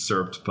gets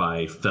usurped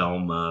by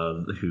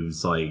Thelma,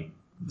 who's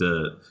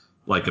the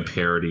like a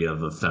parody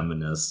of a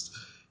feminist,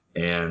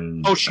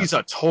 and oh, she's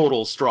a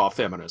total straw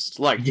feminist,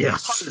 like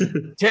yes.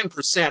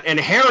 10%. And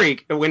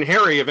Harry, when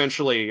Harry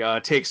eventually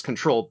takes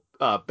control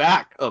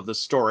back of the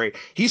story,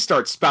 he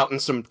starts spouting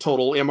some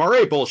total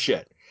MRA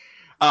bullshit.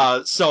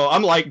 So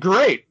I'm like,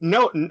 great.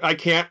 No, I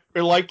can't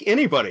like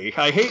anybody.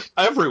 I hate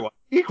everyone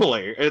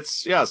equally.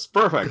 It's yes,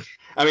 perfect.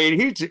 I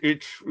mean,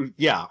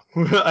 yeah.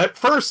 At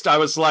first, I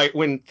was like,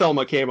 when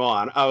Thelma came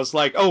on, I was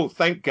like, oh,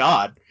 thank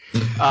God.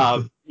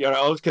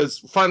 Because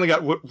finally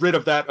got rid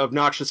of that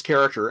obnoxious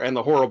character and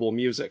the horrible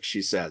music,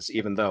 she says,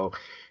 even though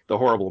the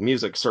horrible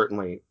music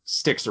certainly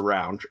sticks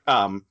around.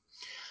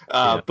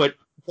 Yeah.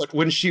 But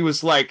when she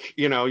was like,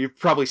 you've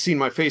probably seen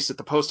my face at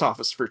the post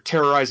office for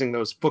terrorizing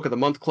those Book of the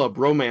Month Club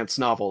romance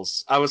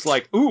novels, I was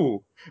like,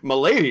 ooh,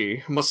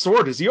 milady, my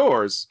sword is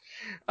yours.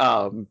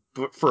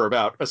 For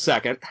about a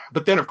second.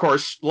 But then, of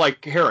course,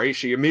 like Harry,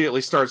 she immediately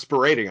starts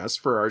berating us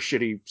for our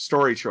shitty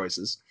story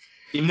choices.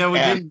 Even though we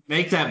And didn't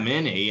make that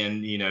many,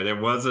 and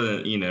there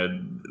wasn't,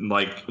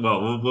 like,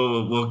 well,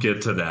 we'll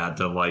get to that.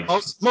 The like,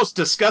 most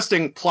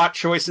disgusting plot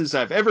choices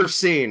I've ever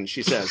seen,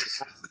 she says.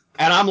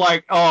 And I'm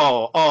like,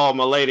 oh,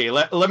 my lady,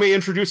 let me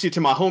introduce you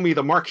to my homie,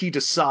 the Marquis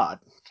de Sade.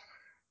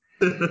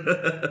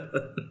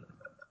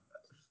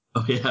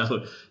 oh yeah,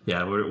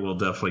 yeah, we'll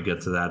definitely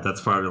get to that. That's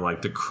probably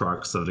like the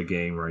crux of the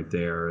game right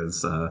there.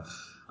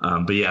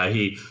 But yeah,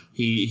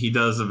 he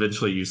does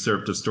eventually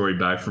usurp the story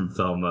back from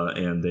Thelma,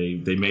 and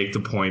they make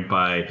the point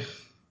by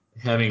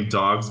having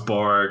dogs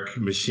bark,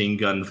 machine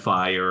gun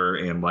fire,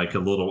 and like a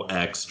little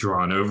X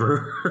drawn over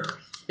her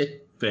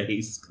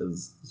face.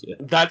 Because yeah.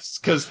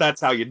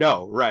 That's how you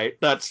know, right?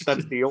 That's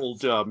the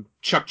old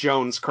Chuck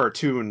Jones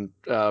cartoon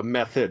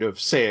method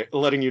of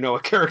letting you know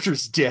a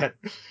character's dead.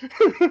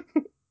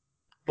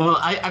 Well,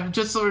 I'm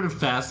just sort of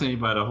fascinated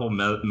by the whole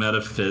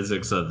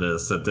metaphysics of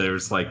this, that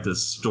there's like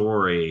this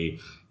story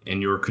and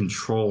you're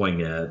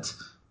controlling it,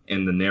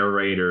 and the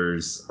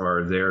narrators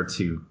are there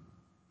to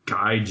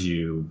guide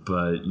you,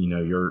 but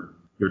your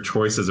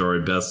choices are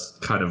at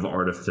best kind of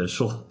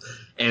artificial.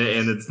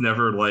 And it's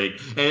never like,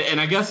 and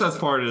I guess that's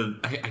part of,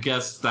 I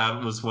guess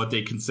that was what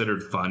they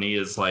considered funny,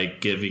 is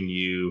like giving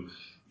you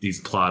these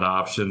plot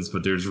options,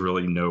 but there's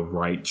really no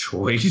right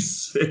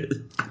choice.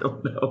 I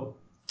don't know.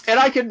 And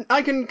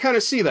I can kind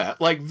of see that.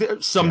 Like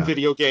some Yeah.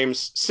 video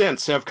games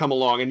since have come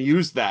along and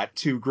used that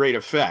to great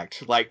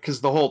effect. Like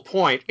because the whole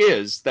point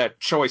is that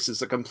choice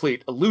is a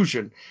complete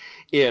illusion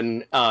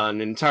in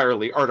an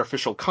entirely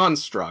artificial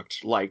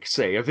construct, like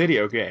say a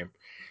video game.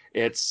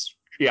 It's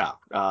yeah,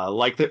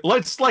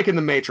 it's like in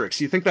the Matrix.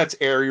 You think that's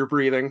air you're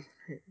breathing?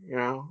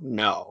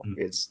 No,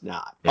 it's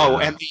not. Oh,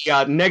 Yeah. and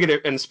the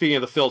negative. And speaking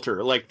of the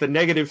filter, like the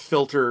negative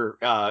filter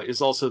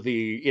is also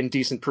the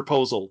indecent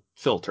proposal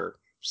filter.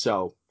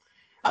 So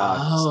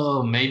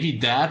Oh, maybe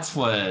that's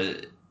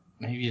what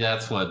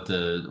that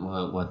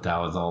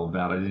was all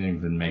about. I didn't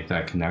even make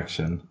that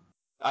connection.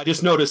 I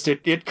just noticed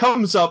it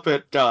comes up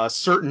at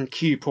certain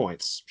key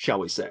points, shall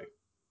we say.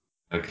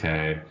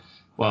 Okay.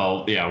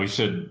 Well, yeah, we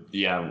should.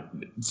 Yeah.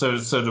 So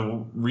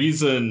the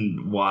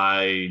reason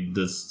why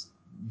this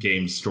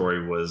game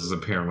story was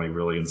apparently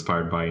really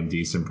inspired by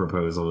Indecent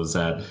Proposal is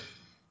that,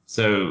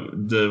 so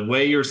the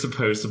way you're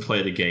supposed to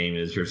play the game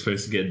is you're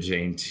supposed to get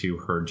Jane to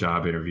her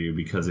job interview,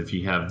 because if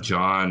you have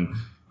John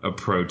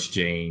approach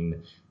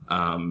Jane,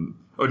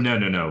 or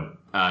no,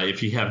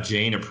 if you have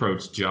Jane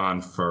approach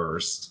John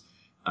first,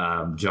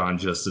 John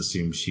just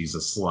assumes she's a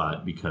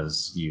slut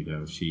because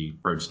she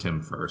approached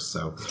him first.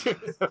 So,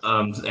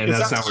 and Because that's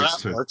not that's what you're how that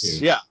supposed to works.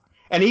 do. Yeah.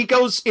 And he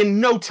goes in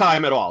no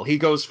time at all. He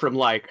goes from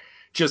like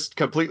just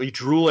completely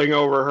drooling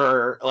over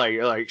her,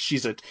 like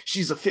she's a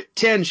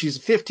 10, she's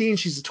a 15,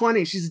 she's a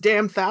 20, she's a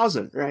damn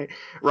 1,000,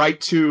 right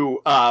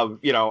to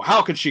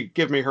how could she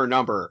give me her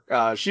number?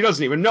 She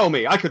doesn't even know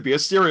me. I could be a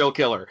serial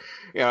killer.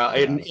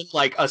 In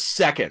like a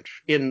second,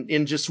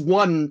 in just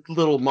one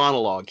little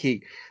monologue,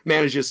 he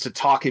manages to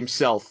talk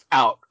himself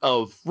out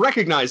of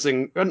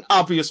recognizing an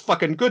obvious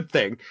fucking good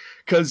thing,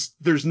 because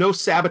there's no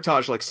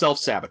sabotage like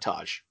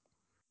self-sabotage.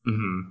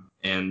 Mm-hmm.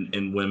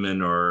 And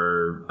women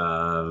are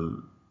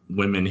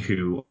women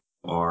who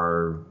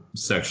are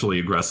sexually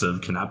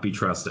aggressive cannot be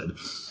trusted.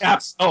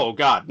 Oh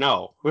God,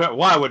 no!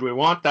 Why would we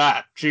want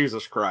that?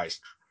 Jesus Christ!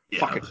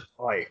 Yeah. Fucking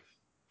boy.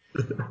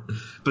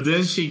 But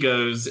then she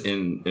goes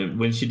and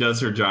when she does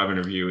her job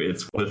interview,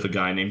 it's with a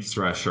guy named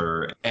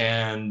Thresher,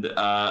 and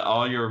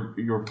all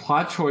your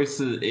plot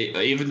choices.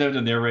 Even though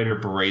the narrator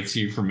berates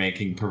you for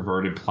making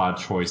perverted plot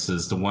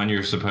choices, the one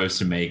you're supposed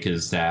to make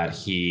is that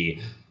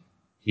he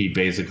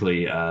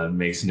basically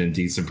makes an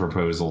indecent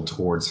proposal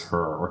towards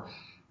her.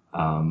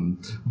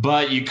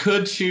 But you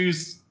could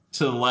choose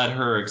to let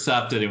her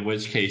accept it, in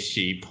which case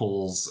she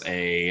pulls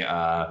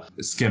a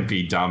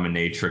skimpy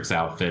dominatrix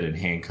outfit and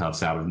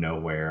handcuffs out of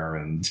nowhere,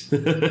 and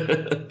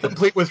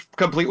complete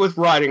with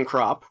riding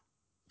crop.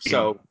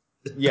 So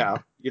yeah,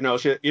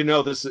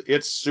 this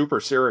it's super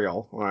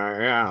serial.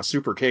 Yeah,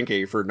 super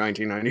kinky for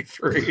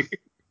 1993.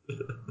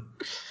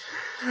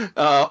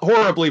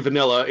 Horribly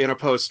vanilla in a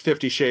post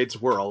 50 Shades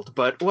world,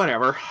 but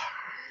whatever.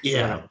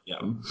 Yeah.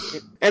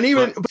 And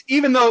even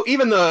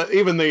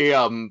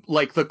the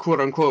like the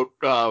quote unquote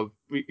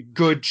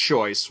good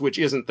choice, which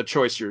isn't the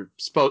choice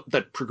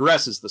that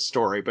progresses the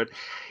story, but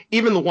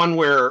even the one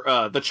where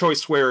the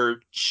choice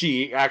where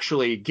she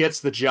actually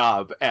gets the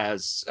job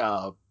as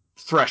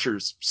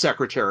Thresher's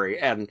secretary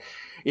and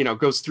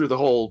goes through the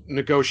whole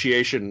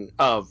negotiation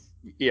of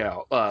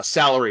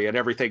salary and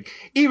everything.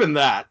 Even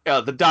that,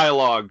 the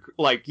dialogue,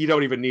 like, you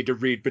don't even need to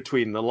read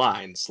between the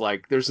lines.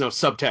 Like, there's no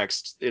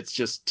subtext. It's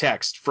just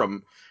text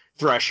from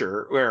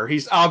Thresher, where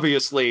he's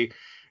obviously,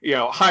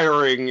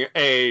 hiring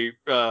a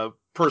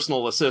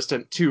personal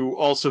assistant to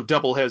also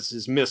double as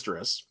his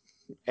mistress.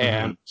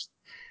 And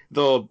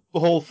the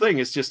whole thing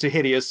is just a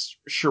hideous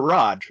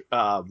charade.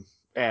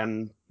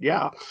 And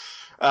yeah.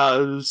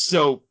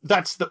 So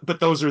but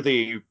those are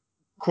the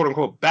quote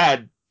unquote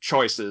bad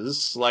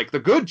choices. Like, the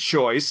good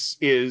choice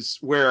is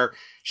where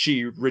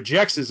she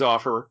rejects his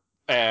offer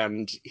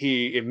and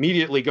he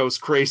immediately goes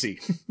crazy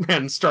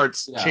and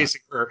starts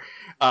chasing her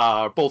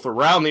both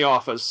around the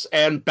office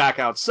and back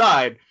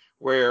outside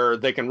where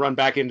they can run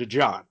back into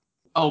John.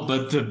 Oh,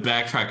 but to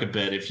backtrack a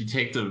bit, if you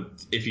take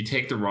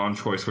the wrong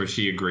choice where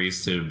she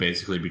agrees to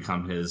basically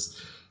become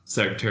his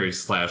secretary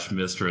 /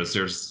 mistress,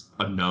 there's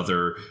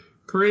another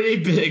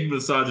pretty big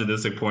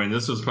misogynistic point.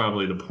 This was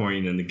probably the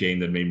point in the game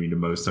that made me the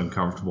most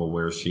uncomfortable,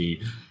 where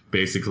she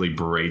basically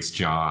berates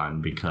John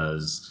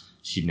because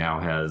she now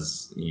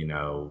has,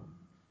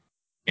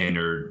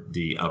 entered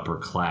the upper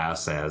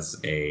class as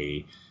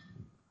a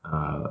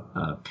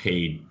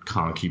paid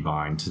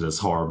concubine to this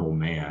horrible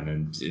man,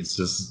 and it's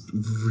just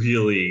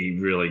really,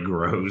 really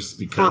gross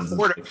because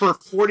for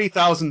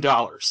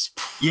 $40,000.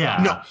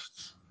 Yeah. No.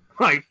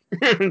 Like,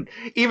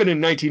 even in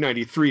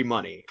 1993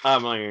 money. I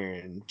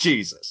mean,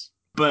 Jesus.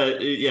 But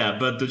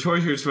the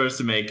choice you're supposed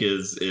to make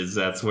is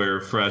that's where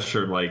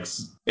Thresher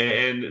likes,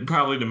 and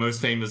probably the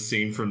most famous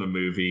scene from the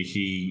movie.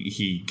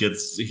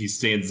 He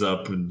stands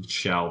up and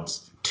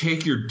shouts,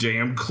 "Take your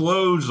damn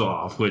clothes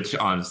off," which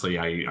honestly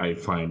I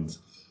find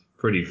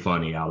pretty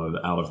funny out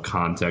of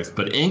context.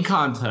 But in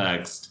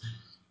context,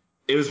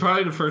 it was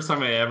probably the first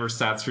time I ever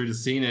sat through the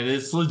scene, and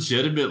it's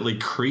legitimately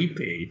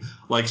creepy.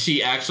 Like,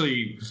 she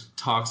actually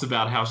talks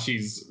about how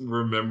she's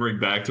remembering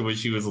back to when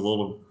she was a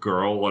little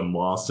girl and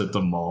lost at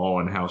the mall,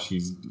 and how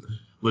she's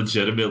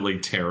legitimately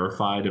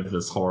terrified of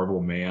this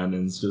horrible man,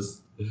 and it's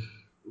just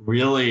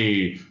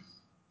really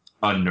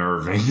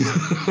unnerving.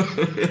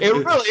 It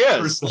really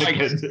is.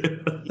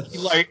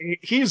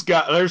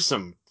 There's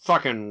some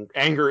fucking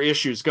anger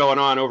issues going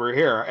on over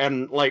here,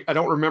 and like, I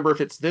don't remember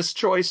if it's this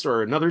choice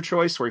or another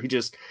choice where he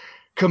just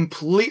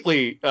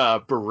completely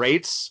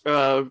berates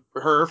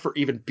her for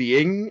even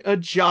being a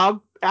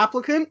job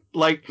applicant.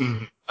 Like,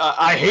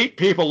 I hate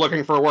people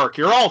looking for work.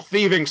 You're all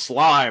thieving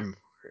slime.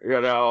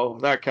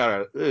 That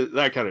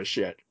kind of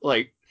shit.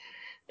 Like,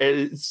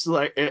 it's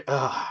like,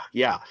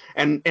 yeah.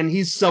 And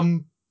he's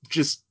some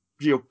just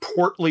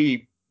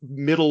portly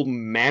middle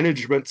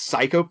management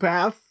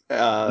psychopath.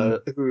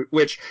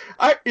 Which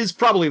is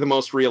probably the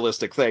most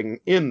realistic thing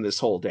in this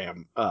whole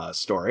damn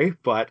story,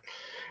 but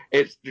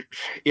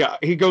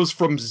he goes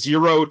from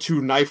zero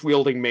to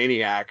knife-wielding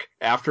maniac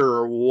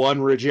after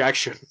one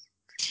rejection.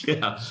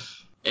 Yeah,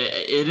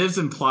 it is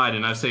implied,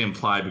 and I say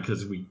implied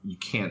because you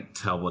can't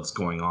tell what's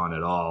going on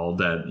at all,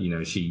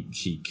 that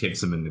she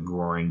kicks him in the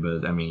groin,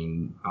 but I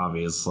mean,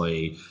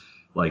 obviously,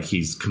 like,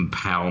 he's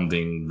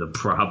compounding the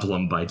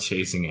problem by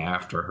chasing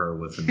after her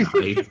with a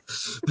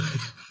knife.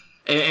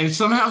 and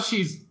somehow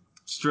she's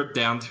stripped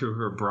down to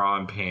her bra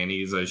and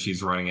panties as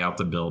she's running out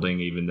the building,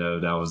 even though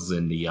that was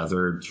in the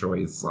other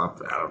choice. I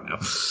don't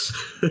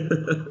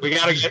know. we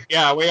gotta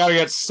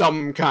get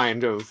some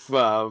kind of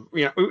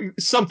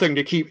something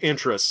to keep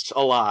interest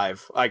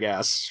alive, I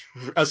guess.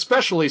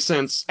 Especially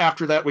since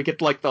after that we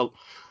get like the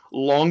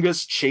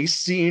longest chase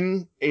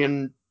scene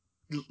in,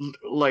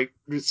 like,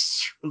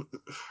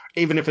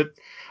 even if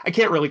I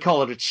can't really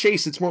call it a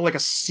chase. It's more like a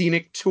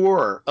scenic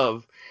tour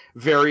of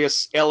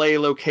various LA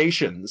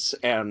locations,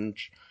 and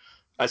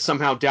I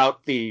somehow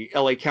doubt the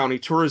LA County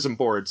Tourism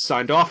Board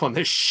signed off on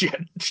this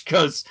shit,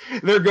 because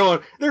they're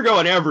going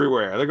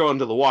everywhere. They're going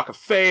to the Walk of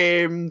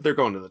Fame. They're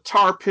going to the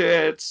tar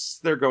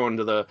pits. They're going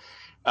to the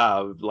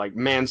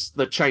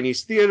the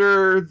Chinese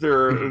theater.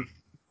 They're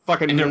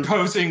fucking. And they're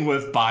posing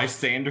with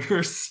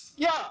bystanders.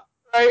 Yeah.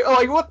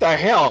 Like, what the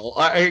hell?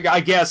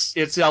 I guess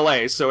it's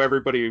LA, so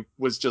everybody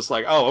was just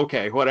like, oh,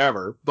 okay,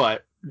 whatever.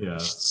 But Yeah.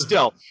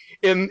 still,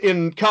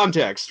 in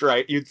context,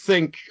 right? You'd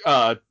think,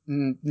 a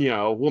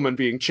woman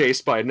being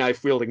chased by a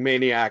knife-wielding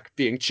maniac,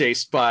 being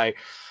chased by,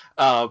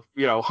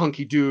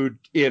 hunky dude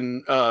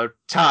in a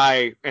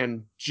tie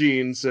and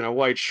jeans and a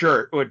white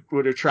shirt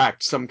would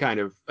attract some kind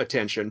of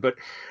attention. But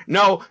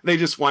no, they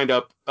just wind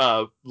up,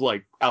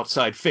 like,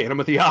 outside Phantom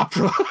of the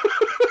Opera.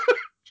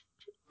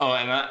 Oh,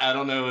 and I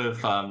don't know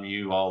if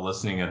you all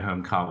listening at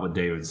home caught what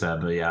David said,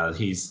 but yeah,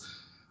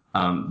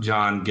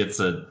 John gets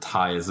a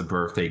tie as a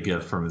birthday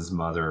gift from his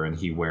mother, and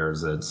he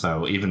wears it.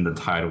 So even the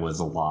title is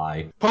a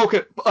lie.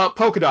 Polka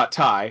dot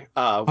tie, which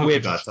Polka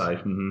dot tie.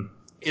 Mm-hmm.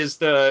 is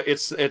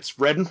it's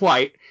red and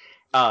white,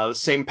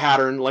 same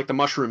pattern like the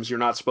mushrooms you're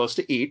not supposed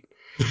to eat,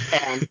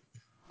 and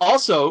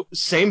also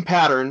same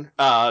pattern.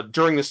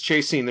 During this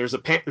chase scene, there's a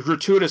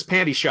gratuitous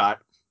panty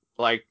shot,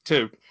 like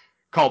to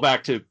call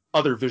back to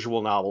other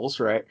visual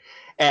novels, right?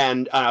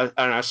 And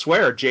I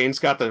swear, Jane's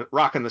got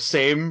rocking the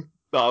same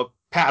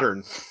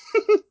pattern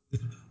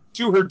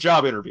to her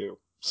job interview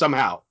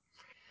somehow.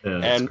 Yeah,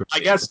 and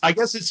great. I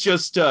guess it's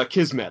just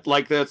kismet.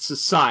 Like, that's a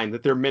sign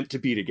that they're meant to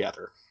be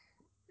together.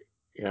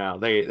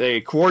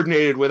 They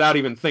coordinated without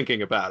even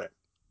thinking about it.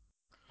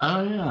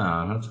 Oh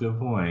yeah, that's a good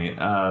point.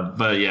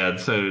 But yeah,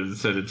 so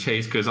the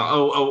chase goes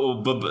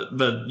on.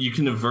 But you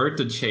can avert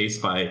the chase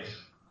by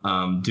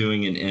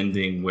doing an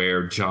ending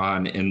where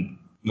John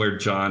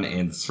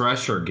and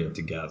Thresher get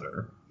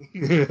together.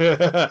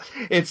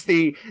 It's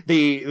the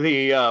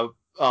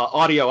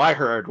audio I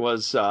heard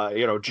was,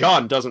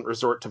 John doesn't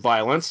resort to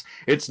violence.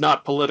 It's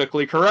not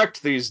politically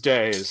correct these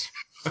days.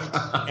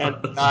 And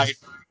I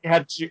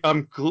had to,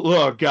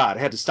 I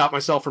had to stop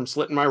myself from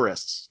slitting my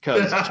wrists.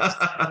 Cause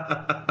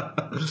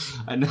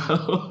I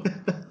know.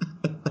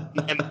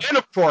 And then,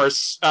 of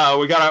course,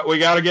 we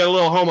gotta get a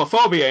little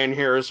homophobia in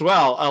here as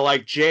well.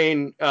 Like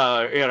Jane,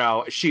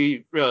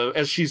 she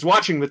as she's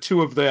watching the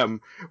two of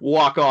them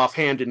walk off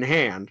hand in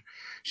hand,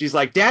 she's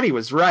like, "Daddy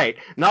was right.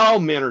 Not all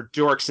men are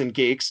dorks and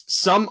geeks.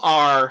 Some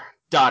are ...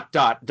 And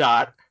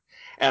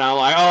I'm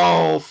like,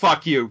 "Oh,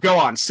 fuck you. Go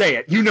on, say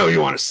it. You know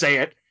you want to say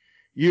it.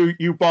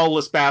 You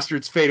ballless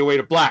bastards fade away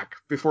to black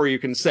before you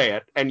can say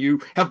it, and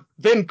you have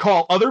then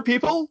call other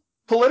people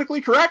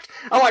politically correct."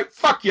 I'm like,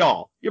 fuck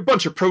y'all, you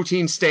bunch of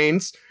protein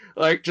stains.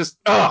 Like, just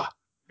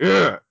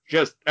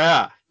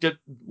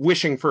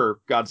wishing for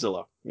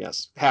Godzilla.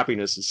 Yes,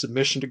 happiness is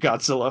submission to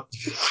Godzilla.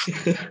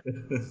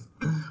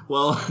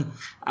 Well,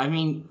 I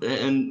mean,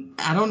 and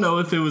I don't know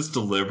if it was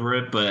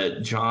deliberate,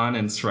 but John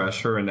and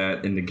Thresher in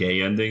the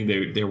gay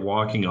ending, they're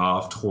walking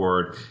off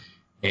toward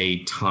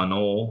a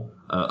tunnel.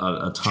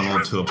 A tunnel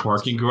to a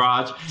parking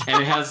garage,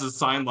 and it has a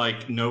sign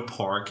like "No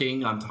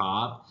parking" on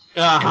top.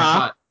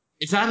 Uh-huh.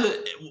 Is that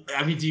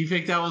do you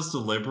think that was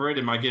deliberate?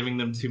 Am I giving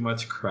them too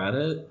much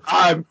credit?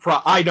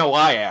 I know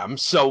I am,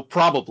 so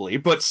probably.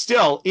 But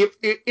still, if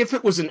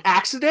it was an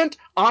accident,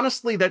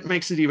 honestly, that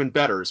makes it even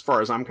better as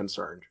far as I'm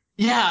concerned.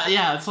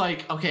 Yeah, it's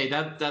like, okay,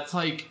 that's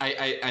like,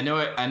 I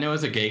know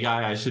as a gay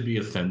guy I should be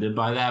offended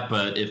by that,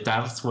 but if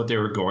that's what they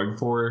were going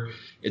for,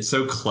 it's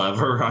so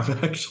clever.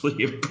 I'm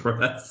actually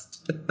impressed.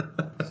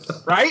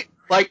 Right?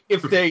 Like,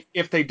 if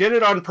they did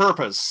it on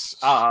purpose,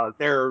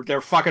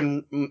 they're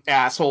fucking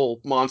asshole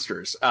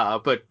monsters.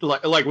 But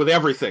like with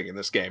everything in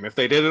this game, if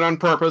they did it on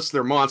purpose,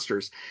 they're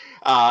monsters.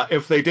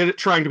 If they did it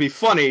trying to be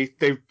funny,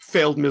 they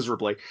failed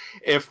miserably.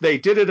 If they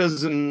did it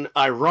as an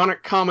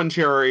ironic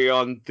commentary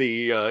on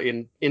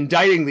the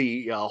indicting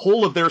the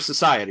whole of their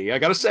society, I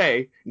gotta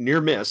say, near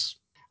miss.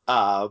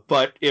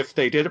 But if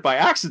they did it by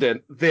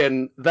accident,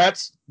 then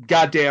that's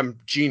goddamn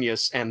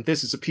genius, and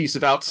this is a piece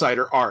of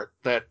outsider art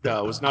that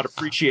was not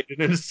appreciated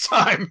in its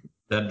time.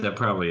 That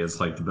probably is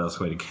like the best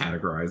way to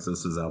categorize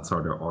this as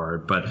outsider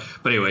art. But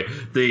anyway,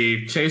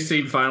 the chase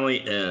scene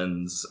finally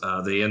ends.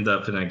 They end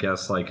up in, I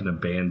guess, like an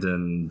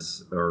abandoned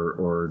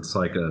or it's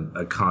like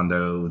a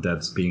condo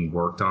that's being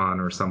worked on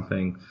or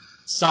something.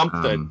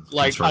 Something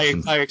like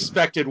I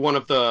expected one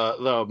of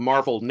the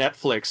Marvel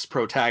Netflix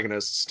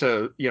protagonists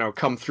to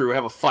come through,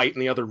 have a fight in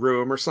the other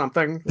room or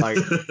something, like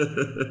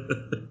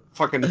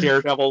fucking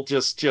Daredevil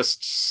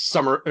just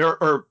summer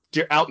or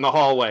out in the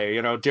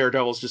hallway,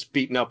 Daredevil's just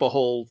beating up a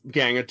whole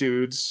gang of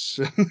dudes.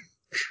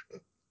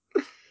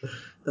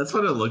 That's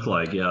what it looked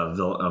like, yeah,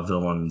 a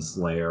villain's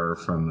lair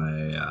from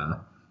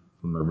a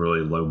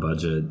really low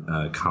budget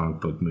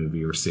comic book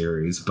movie or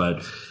series,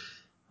 but.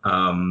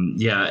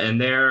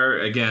 And there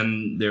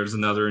again, there's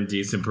another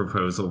indecent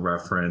proposal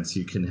reference.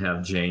 You can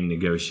have Jane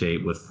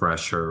negotiate with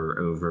Thresher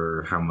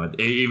over how much,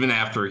 even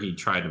after he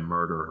tried to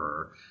murder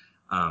her.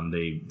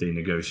 They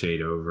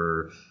negotiate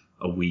over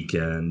a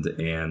weekend,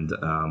 and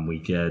we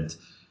get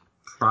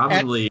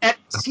probably at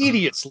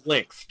tedious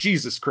length.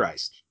 Jesus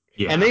Christ!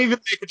 Yeah. And they even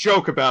make a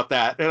joke about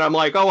that, and I'm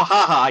like, oh,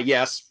 haha,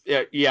 yes,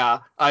 yeah.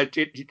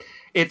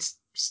 It's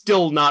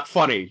still not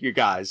funny, you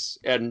guys,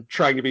 and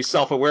trying to be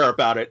self-aware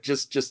about it.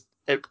 Just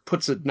it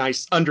puts a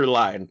nice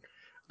underline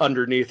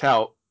underneath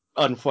how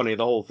unfunny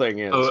the whole thing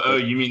is. Oh,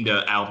 you mean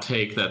the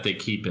outtake that they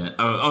keep in?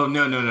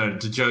 No.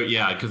 To joke,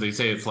 yeah, because they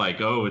say it's like,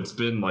 oh, it's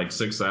been like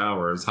 6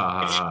 hours,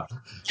 ha ha ha.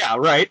 Yeah,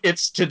 right.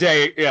 It's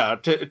today. Yeah,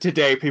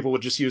 today people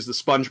would just use the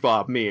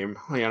SpongeBob meme.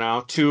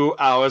 2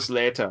 hours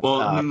later.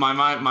 Well, my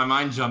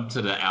mind jumped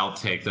to the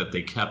outtake that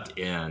they kept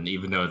in,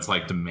 even though it's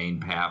like the main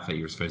path that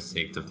you're supposed to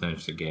take to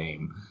finish the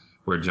game,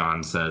 where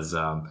John says,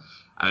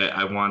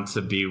 I want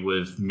to be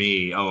with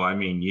me. Oh, I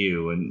mean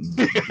you, and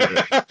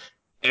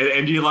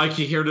you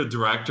hear the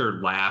director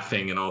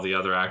laughing and all the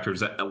other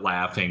actors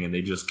laughing, and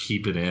they just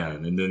keep it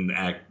in, and then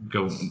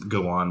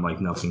go on like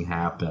nothing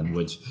happened.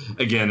 Which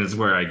again is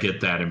where I get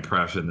that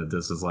impression that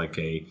this is like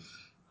a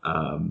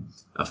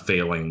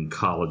failing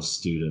college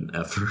student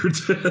effort.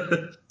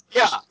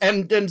 Yeah,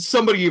 and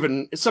somebody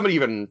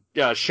even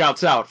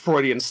shouts out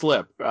Freudian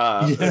slip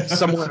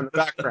somewhere in the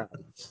background,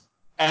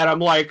 and I'm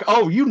like,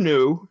 oh, you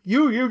knew,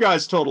 you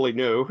guys totally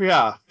knew.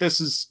 Yeah,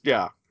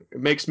 it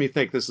makes me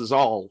think this is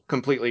all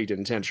completely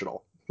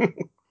intentional.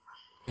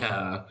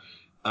 Yeah.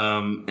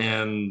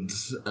 And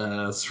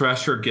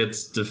Thresher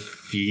gets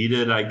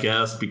defeated, I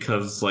guess,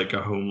 because like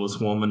a homeless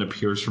woman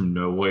appears from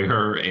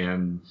nowhere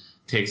and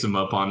takes him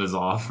up on his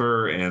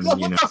offer. And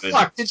What the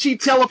fuck? Did she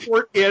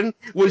teleport in?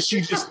 Was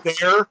she just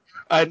there?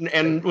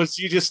 And was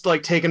she just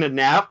like taking a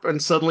nap?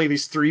 And suddenly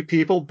these three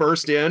people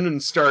burst in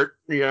and start,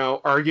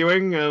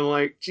 arguing. And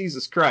like,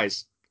 Jesus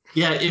Christ.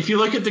 Yeah, if you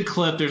look at the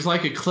clip, there's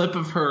like a clip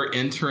of her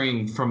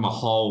entering from a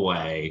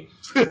hallway,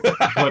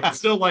 but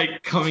still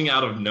like coming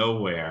out of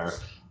nowhere.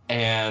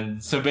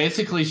 And so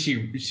basically,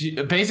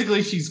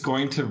 she's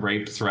going to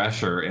rape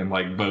Thresher, and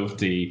like both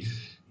the,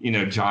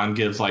 John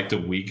gives like the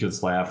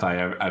weakest laugh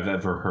I've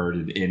ever heard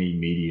in any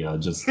media,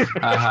 just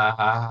ha ha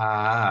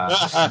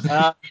ha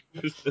ha.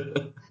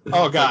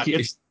 Oh god,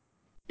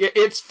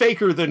 it's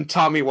faker than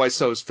Tommy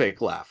Wiseau's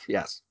fake laugh.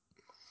 Yes.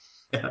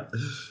 Yeah.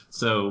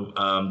 So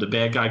the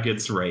bad guy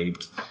gets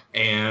raped,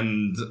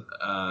 and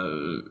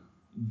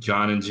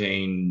John and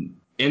Jane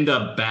end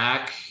up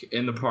back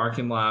in the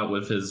parking lot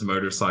with his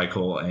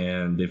motorcycle.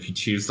 And if you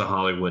choose the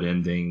Hollywood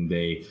ending,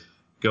 they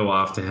go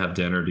off to have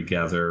dinner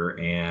together.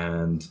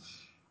 And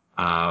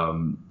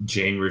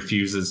Jane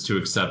refuses to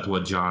accept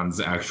what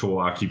John's actual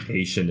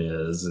occupation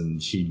is,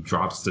 and she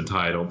drops the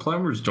title.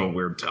 Plumbers don't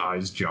wear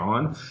ties,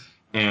 John.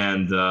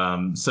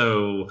 And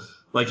so.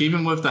 Like,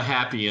 even with the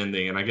happy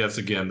ending, and I guess,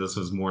 again, this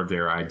was more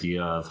their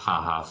idea of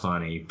haha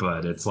funny,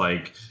 but it's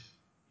like,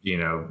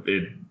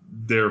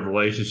 their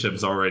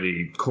relationship's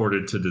already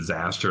courted to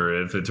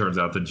disaster if it turns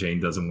out that Jane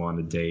doesn't want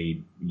to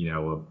date,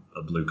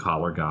 a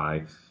blue-collar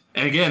guy.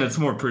 And again, it's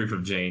more proof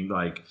of Jane,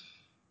 like,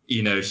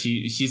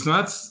 she's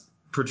not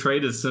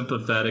portrayed as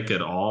sympathetic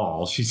at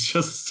all. She's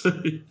just,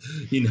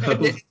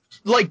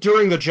 Like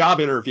during the job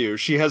interview,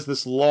 she has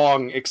this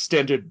long,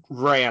 extended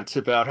rant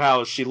about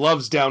how she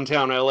loves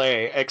downtown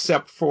LA,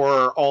 except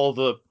for all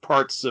the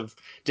parts of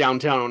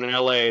downtown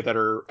LA that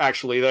are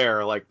actually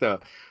there, like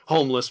the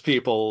homeless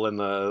people and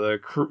the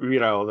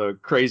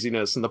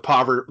craziness and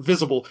the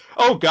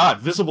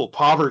visible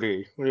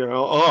poverty.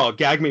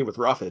 Gag me with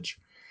roughage.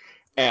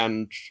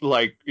 And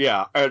like,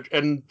 yeah,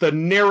 and the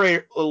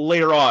narrator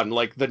later on,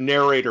 like the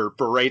narrator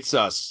berates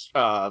us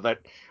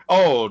that.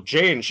 Oh,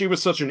 Jane, she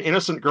was such an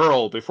innocent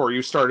girl before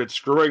you started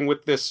screwing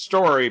with this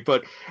story,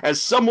 but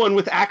as someone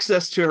with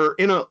access to her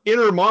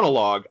inner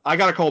monologue, I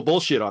gotta call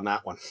bullshit on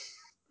that one.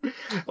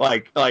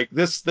 like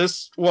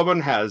this woman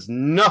has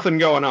nothing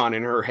going on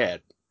in her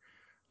head.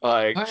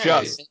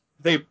 Just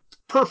the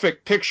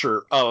perfect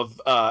picture of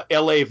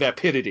LA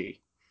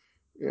vapidity.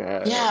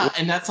 Yeah,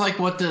 and that's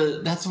what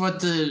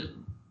the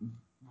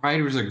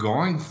writers are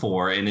going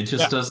for, and it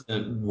just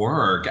doesn't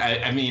work.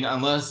 I mean,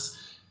 unless.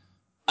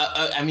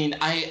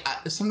 I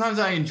sometimes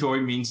I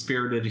enjoy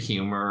mean-spirited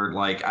humor.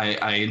 Like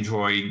I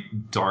enjoy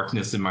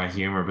darkness in my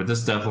humor, but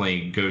this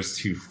definitely goes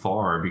too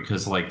far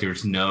because like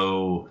there's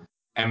no.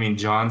 I mean,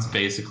 John's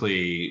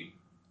basically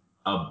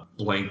a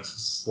blank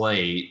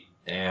slate,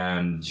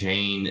 and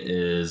Jane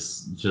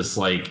is just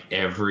like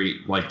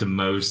the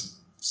most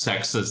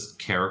sexist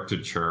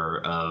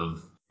caricature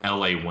of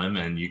LA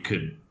women you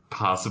could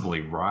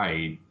possibly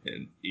write,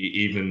 and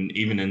even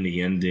in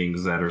the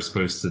endings that are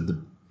supposed to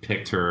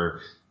depict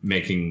her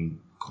making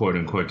quote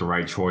unquote the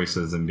right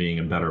choices and being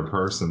a better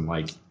person,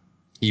 like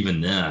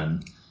even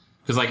then,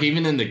 because like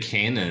even in the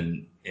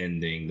canon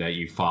ending that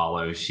you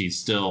follow, it's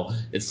still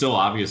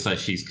obvious that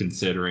she's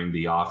considering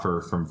the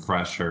offer from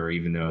Thresher,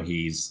 even though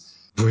he's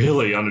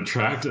really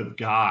unattractive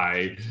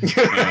guy,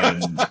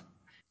 and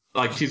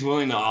like she's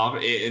willing to offer,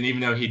 and even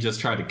though he just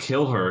tried to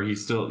kill her,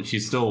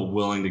 she's still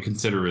willing to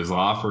consider his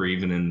offer,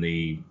 even in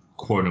the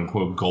quote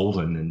unquote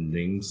golden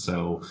ending.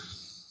 So.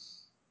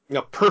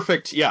 A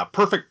perfect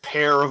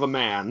pair of a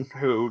man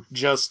who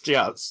just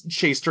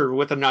chased her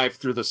with a knife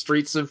through the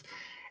streets of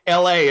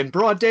L.A. in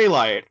broad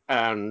daylight,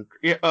 and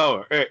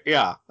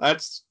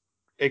that's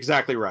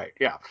exactly right.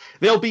 Yeah,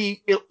 they'll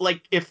be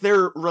like if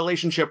their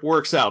relationship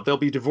works out, they'll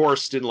be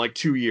divorced in like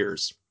 2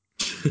 years.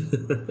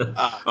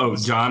 Oh,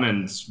 John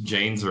and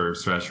Jane's or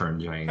Thresher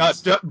and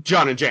Jane's?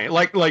 John and Jane.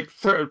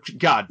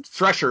 God,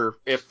 Thresher.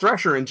 If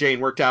Thresher and Jane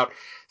worked out,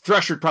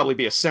 Thresher'd probably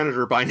be a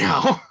senator by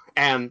now,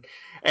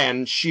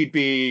 and she'd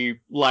be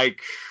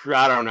like,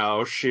 I don't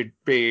know, she'd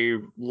be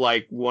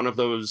like one of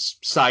those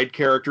side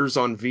characters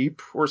on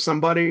Veep or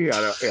somebody.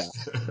 Yeah.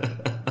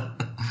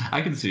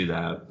 I can see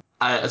that.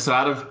 So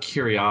out of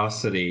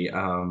curiosity,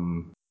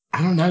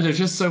 I don't know. There's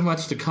just so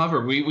much to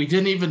cover. We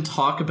didn't even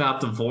talk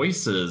about the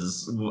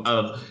voices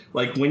of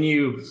like when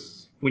you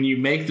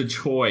make the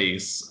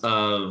choice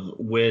of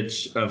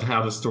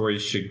how the story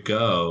should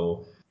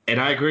go. And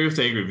I agree with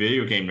the Angry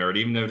Video Game Nerd.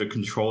 Even though the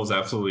control is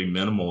absolutely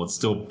minimal, it's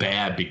still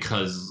bad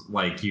because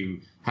like you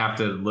have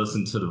to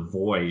listen to the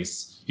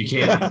voice. You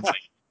can't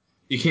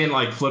you can't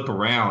like flip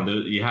around.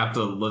 You have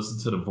to listen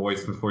to the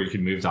voice before you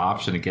can move the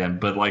option again.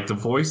 But like the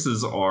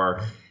voices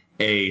are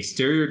a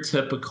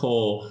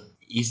stereotypical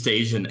East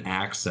Asian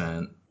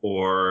accent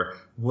or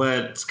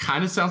what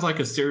kind of sounds like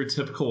a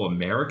stereotypical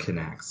American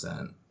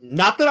accent.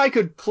 Not that I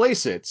could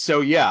place it.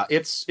 So yeah,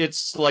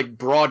 it's like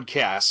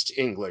broadcast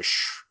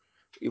English.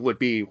 It would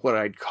be what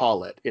I'd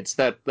call it. It's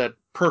that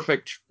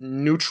perfect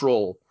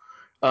neutral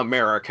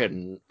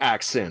American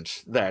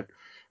accent that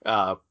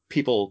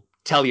people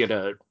tell you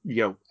to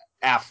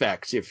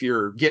affect if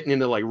you're getting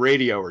into like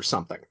radio or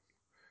something.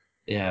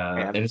 Yeah,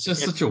 and it's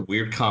just such a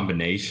weird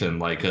combination,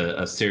 like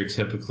a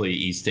stereotypically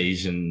East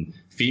Asian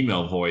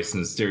female voice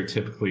and a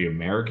stereotypically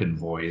American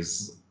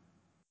voice.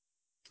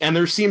 And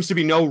there seems to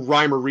be no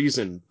rhyme or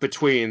reason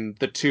between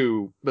the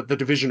two, but the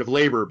division of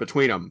labor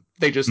between them.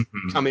 They just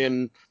come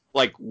in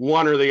like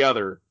one or the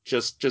other,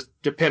 just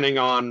depending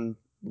on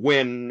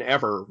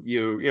whenever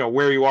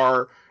where you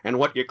are and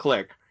what you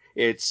click.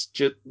 It's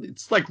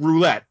like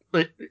roulette.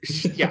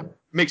 Yeah,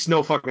 makes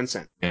no fucking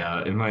sense.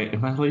 Yeah, am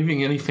I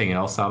leaving anything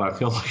else out? I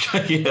feel like I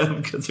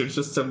am because there's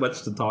just so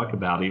much to talk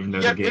about, even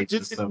though the game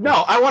is so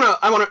no. I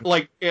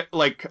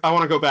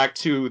want to go back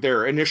to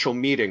their initial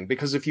meeting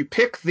because if you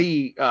pick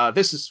the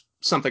this is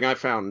something I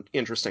found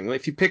interesting.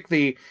 If you pick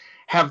the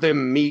have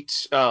them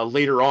meet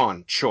later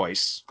on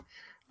choice.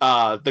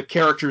 The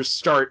characters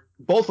start,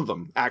 both of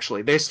them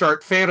actually, they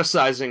start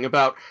fantasizing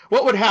about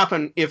what would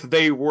happen if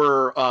they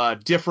were a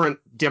different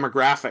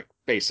demographic,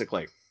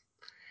 basically.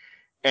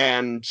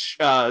 And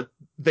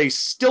they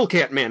still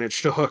can't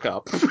manage to hook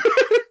up.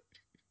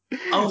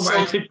 Oh,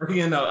 right. They bring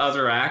in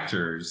other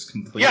actors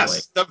completely.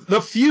 Yes,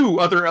 the few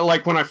other,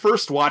 like when I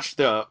first watched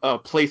the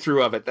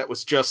playthrough of it, that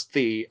was just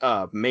the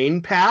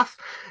main path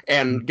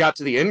and got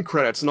to the end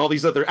credits and all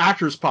these other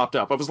actors popped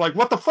up. I was like,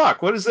 what the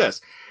fuck? What is this?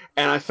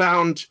 And I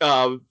found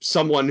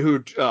someone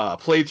who'd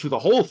played through the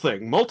whole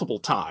thing multiple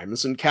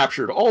times and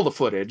captured all the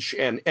footage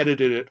and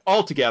edited it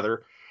all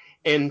together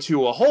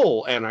into a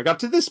whole. And I got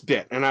to this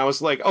bit and I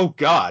was like, oh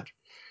God.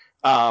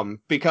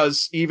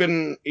 Because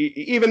even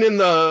in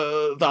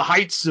the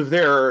heights of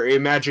their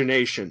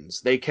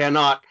imaginations, they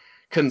cannot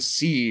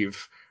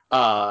conceive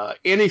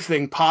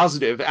anything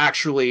positive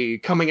actually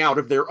coming out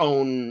of their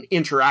own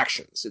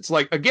interactions. It's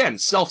like, again,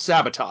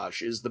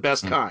 self-sabotage is the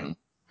best kind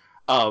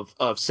of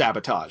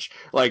sabotage.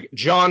 Like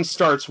John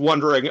starts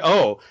wondering,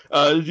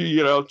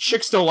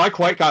 chicks don't like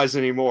white guys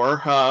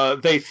anymore.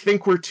 They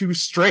think we're too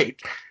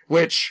straight,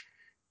 which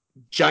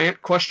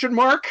giant question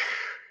mark.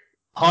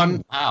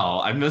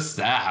 Wow, I missed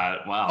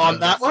that. Wow. On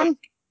that one? Like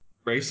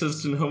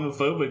racist and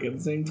homophobic at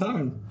the same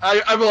time.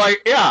 I'm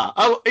like, yeah.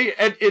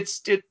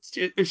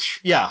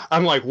 Yeah.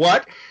 I'm like,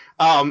 what?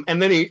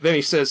 And then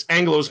he says,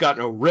 Anglo's got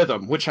no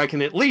rhythm, which I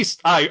can at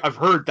least, I've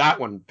heard that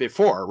one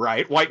before,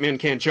 right? White men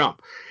can't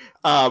jump.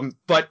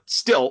 But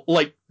still,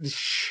 like,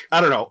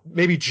 I don't know,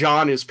 maybe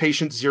John is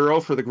patient zero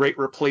for the Great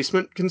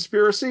Replacement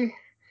conspiracy?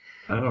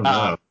 I don't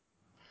know.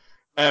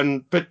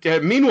 But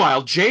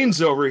meanwhile,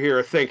 Jane's over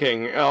here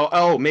thinking,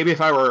 maybe if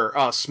I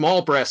were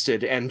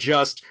small-breasted and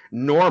just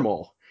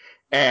normal.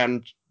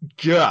 And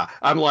yeah,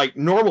 I'm like,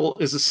 normal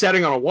is a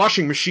setting on a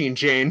washing machine,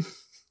 Jane.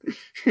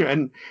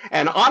 and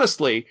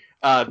honestly,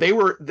 they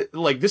were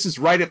like, this is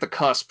right at the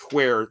cusp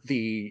where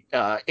the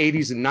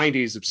 80s and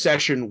 90s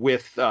obsession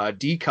with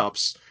D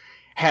cups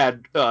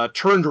had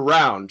turned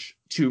around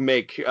to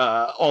make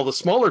all the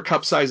smaller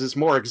cup sizes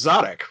more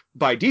exotic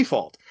by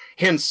default.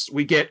 Hence,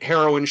 we get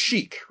heroin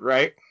chic,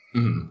 right?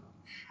 Mm.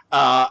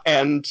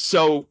 And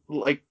so,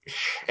 like,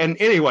 and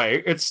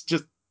anyway, it's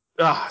just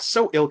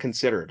so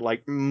ill-considered.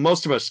 Like,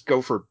 most of us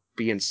go for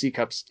B and C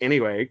cups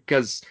anyway,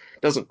 because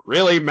it doesn't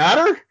really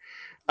matter.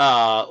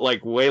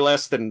 Like, way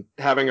less than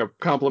having a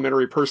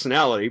complimentary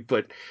personality,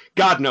 but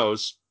God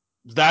knows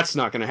that's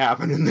not going to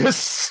happen in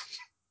this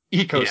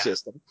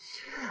ecosystem.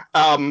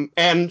 Yeah.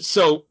 And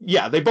so,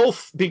 yeah, they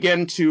both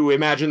begin to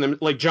imagine them,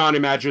 like John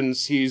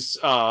imagines he's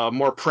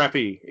more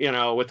preppy,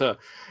 with a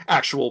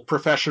actual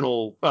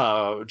professional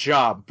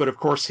job. But of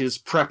course, his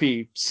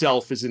preppy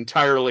self is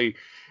entirely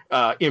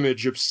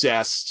image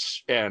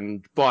obsessed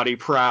and body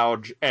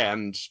proud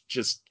and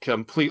just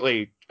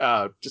completely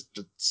just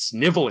a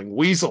sniveling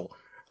weasel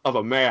of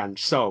a man.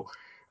 So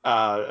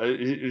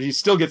he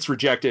still gets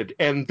rejected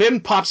and then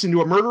pops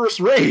into a murderous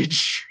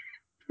rage.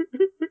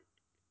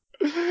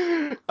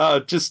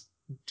 Just,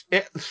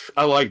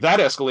 I like that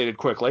escalated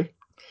quickly.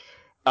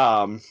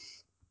 And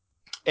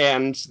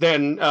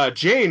then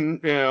Jane,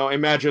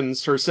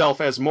 imagines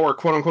herself as more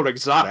 "quote unquote"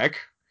 exotic,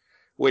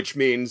 which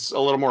means a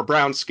little more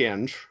brown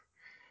skinned,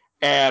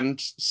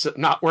 and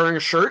not wearing a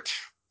shirt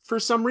for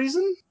some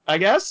reason. I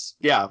guess,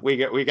 yeah, we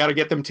got to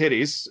get them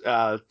titties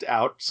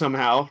out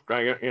somehow,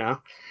 right?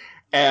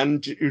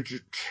 And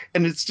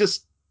it's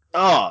just,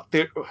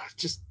 they're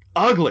just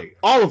ugly.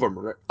 All of them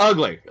are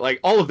ugly, like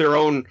all of their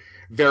own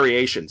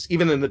variations.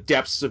 Even in the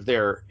depths of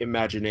their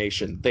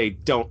imagination, they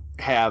don't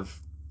have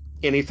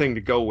anything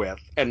to go with.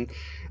 And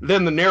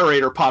then the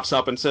narrator pops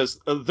up and says,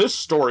 "This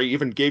story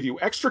even gave you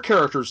extra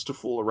characters to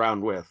fool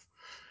around with."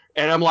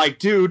 And I'm like,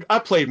 dude, I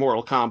played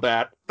Mortal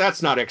Kombat.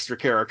 That's not extra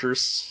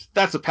characters.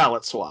 That's a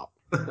palette swap.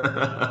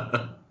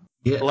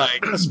 Yeah.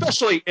 Like,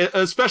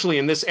 especially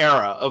in this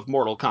era of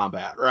Mortal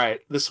Kombat, right?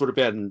 This would have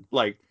been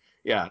like,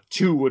 yeah,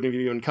 2 wouldn't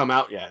have even come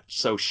out yet.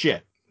 So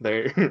shit,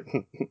 we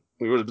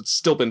would have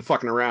still been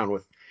fucking around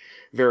with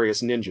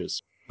various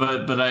ninjas.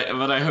 But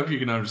I hope you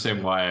can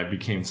understand why I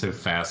became so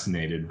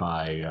fascinated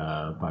by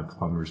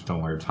Plumbers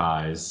Don't Wear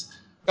Ties.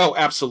 Oh,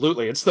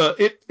 absolutely. It's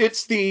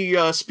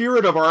the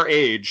spirit of our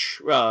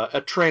age,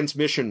 a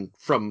transmission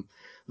from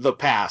the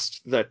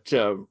past that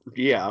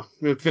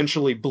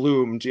eventually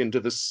bloomed into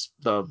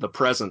the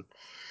present.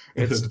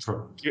 It's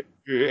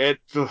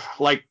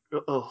like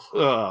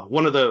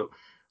one of the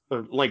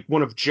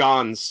one of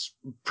John's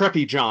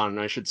Preppy John,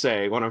 I should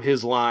say. One of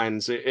his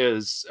lines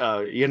is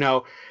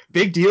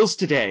big deals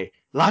today,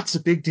 lots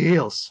of big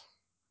deals.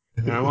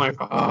 And I'm like,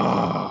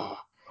 oh,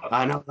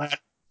 I know that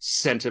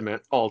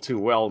sentiment all too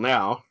well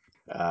now.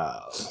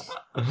 I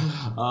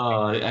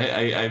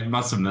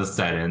must have missed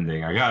that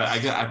ending.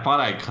 I thought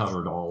I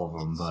covered all of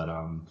them, but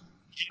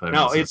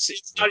No, it's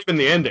not even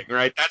the ending,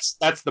 right?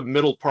 That's the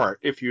middle part.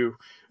 If you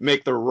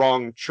make the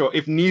wrong choice,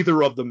 if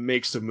neither of them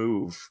makes a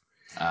move,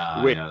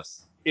 which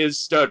yes.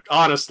 is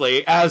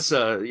honestly, as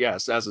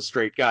a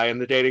straight guy in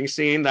the dating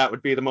scene, that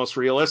would be the most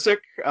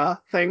realistic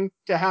thing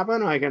to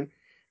happen. I can,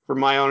 from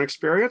my own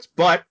experience,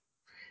 but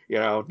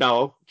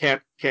no,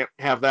 can't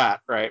have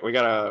that, right? We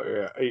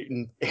gotta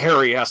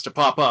Harry has to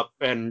pop up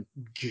and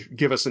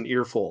give us an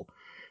earful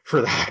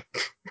for that.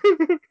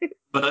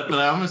 But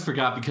I almost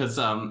forgot because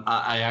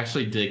I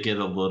actually did get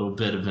a little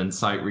bit of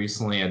insight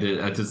recently. I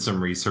did some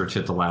research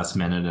at the last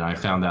minute, and I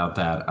found out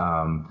that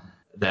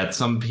that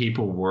some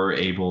people were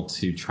able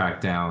to track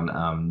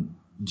down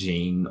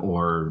Gene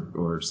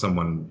or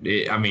someone.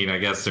 I mean, I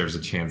guess there's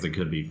a chance it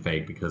could be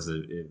fake because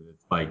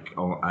it's like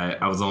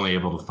I was only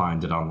able to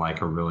find it on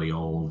like a really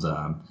old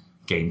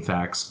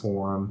GameFAQs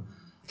forum.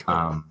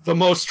 The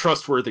most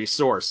trustworthy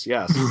source,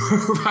 yes.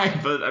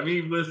 Right, but I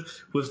mean,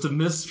 with the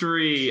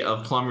mystery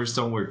of Plumbers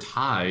Don't Wear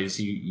Ties,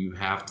 you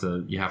have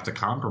to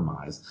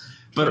compromise.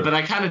 But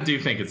I kind of do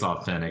think it's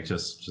authentic,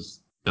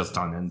 just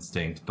on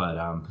instinct. But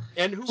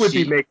and who would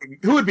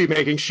be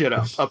making shit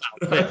up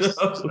about this?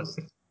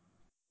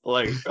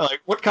 like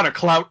what kind of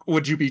clout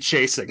would you be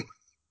chasing?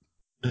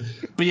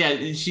 But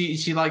yeah,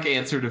 she like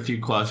answered a few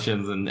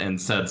questions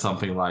and said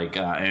something like,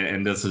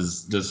 and this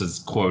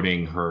is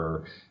quoting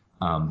her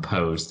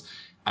post.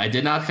 "I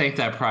did not think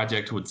that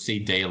project would see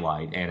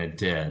daylight, and it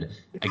did.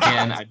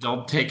 Again, I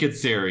don't take it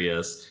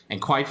serious, and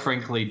quite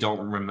frankly,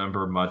 don't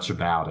remember much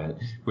about it.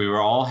 We were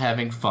all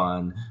having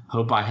fun.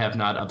 Hope I have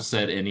not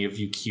upset any of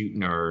you cute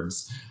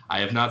nerds. I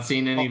have not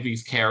seen any of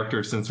these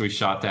characters since we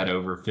shot that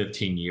over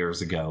 15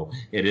 years ago.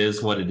 It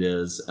is what it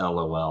is,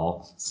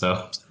 LOL."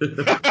 So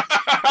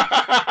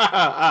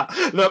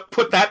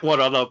put that one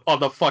on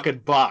the fucking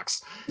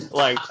box,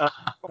 like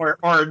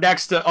or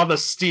next to on the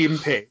Steam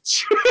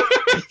page.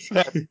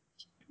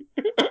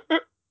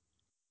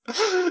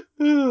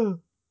 You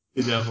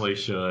definitely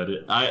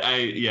should.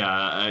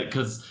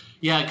 Because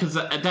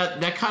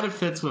that kind of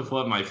fits with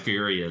what my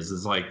theory is.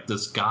 Is like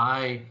this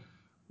guy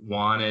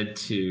wanted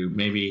to,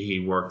 maybe he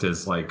worked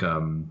as like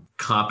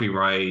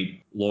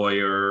copyright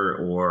lawyer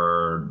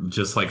or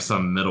just like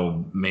some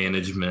middle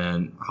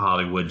management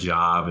Hollywood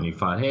job, and he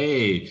thought,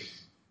 hey,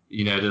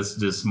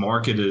 this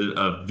market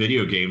of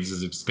video games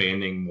is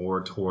expanding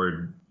more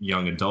toward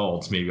young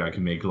adults. Maybe I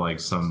can make like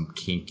some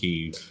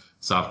kinky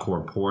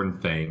softcore porn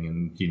thing,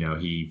 and he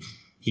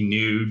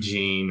knew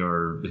Gene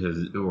or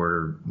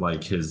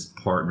his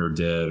partner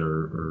did,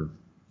 or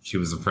she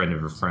was a friend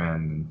of a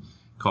friend, and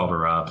called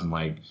her up and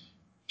like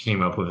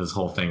came up with this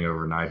whole thing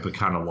overnight, but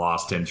kind of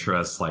lost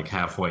interest like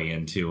halfway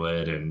into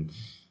it, and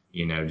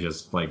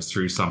just like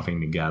threw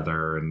something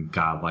together and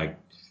got like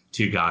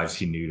 2 guys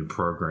he knew to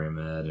program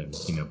it and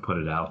put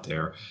it out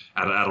there.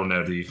 I don't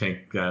know. Do you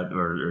think that,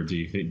 or do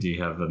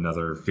you have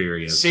another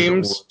theory?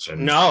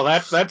 No,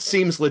 that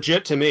seems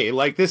legit to me.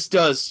 Like this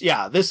does,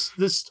 yeah.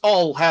 This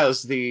all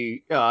has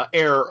the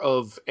air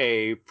of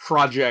a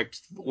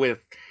project with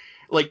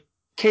like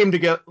came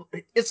together.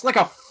 It's like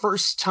a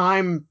first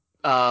time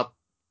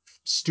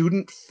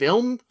student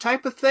film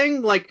type of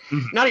thing. Like,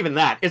 not even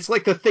that. It's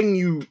like the thing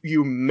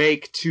you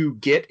make to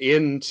get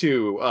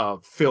into a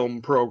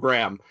film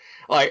program.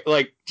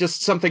 Like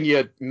just something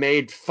you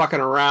made fucking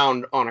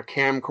around on a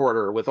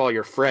camcorder with all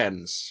your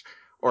friends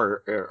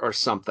or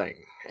something.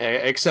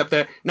 Except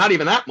that not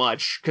even that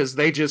much, because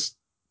they just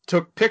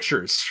took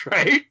pictures,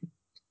 right?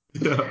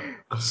 Yeah.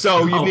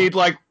 So you need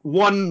like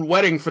one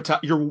wedding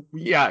photographer.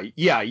 You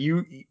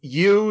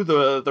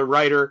the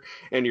writer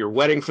and your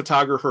wedding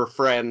photographer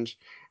friend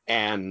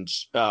and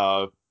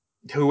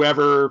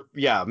whoever,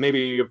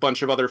 maybe a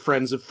bunch of other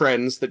friends of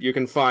friends that you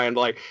can find.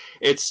 Like,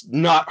 it's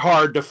not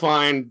hard to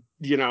find,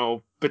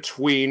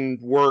 between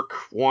work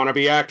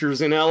wannabe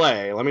actors in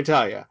LA, let me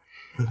tell you.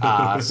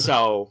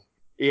 So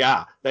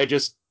yeah, they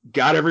just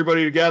got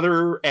everybody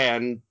together,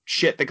 and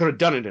shit, they could have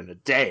done it in a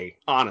day,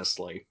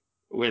 honestly,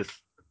 with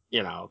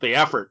the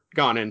effort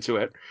gone into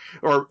it,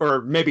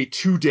 or maybe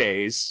 2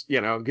 days,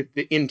 get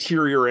the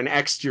interior and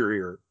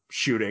exterior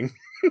shooting.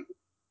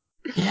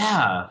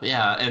 Yeah,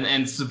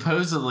 and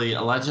supposedly,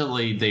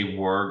 allegedly, they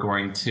were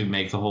going to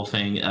make the whole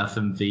thing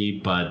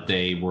FMV, but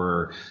they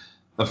were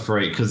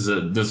afraid because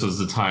this was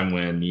the time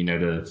when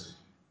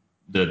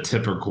the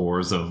tipper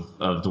cores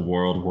of the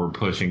world were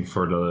pushing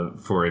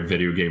for a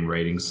video game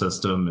rating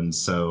system, and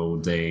so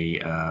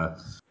they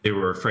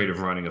were afraid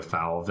of running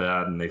afoul of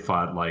that, and they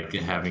thought like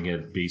having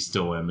it be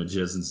still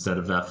images instead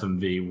of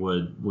FMV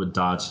would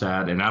dodge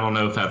that. And I don't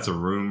know if that's a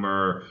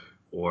rumor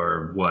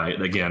or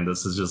what. Again,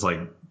 this is just like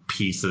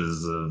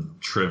pieces of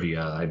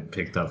trivia I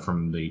picked up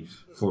from the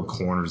four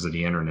corners of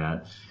the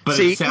internet. But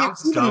it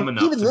sounds dumb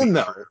enough to be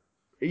true.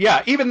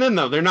 Yeah, even then,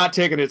 though, they're not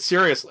taking it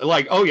seriously.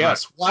 Like, oh,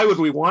 yes, right. Why would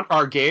we want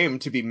our game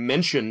to be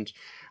mentioned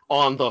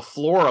on the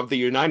floor of the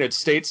United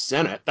States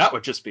Senate? That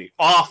would just be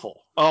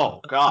awful. Oh,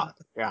 God.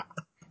 Yeah.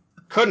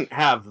 Couldn't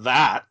have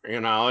that,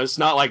 It's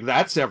not like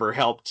that's ever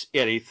helped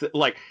anything.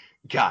 Like,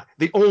 God,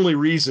 the only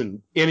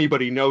reason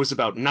anybody knows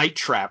about Night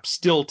Trap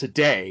still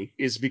today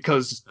is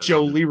because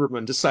Joe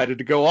Lieberman decided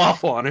to go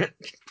off on it.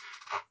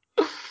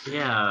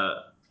 Yeah.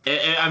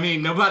 I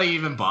mean, nobody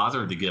even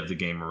bothered to give the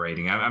game a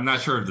rating. I'm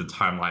not sure of the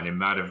timeline. It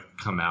might have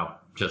come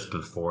out just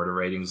before the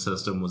rating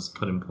system was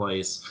put in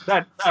place.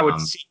 That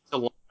would seem to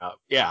line up.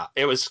 Yeah,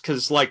 it was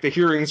because, like, the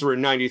hearings were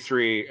in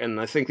 93, and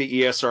I think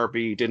the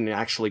ESRB didn't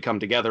actually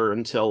come together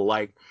until,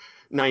 like,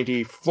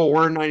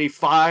 94,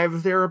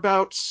 95,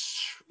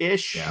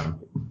 thereabouts-ish. Yeah.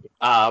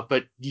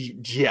 But,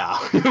 yeah,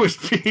 it would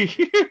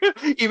be...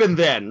 even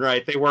then,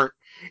 right, they weren't...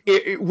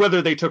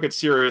 whether they took it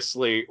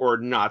seriously or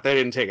not, they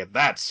didn't take it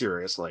that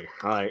seriously.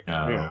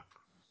 Yeah.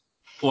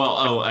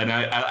 Well, and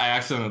I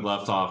accidentally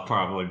left off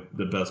probably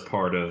the best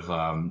part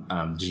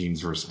of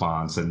Gene's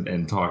response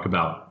and talk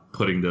about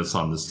putting this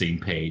on the Steam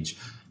page.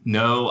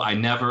 No, I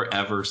never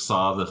ever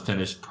saw the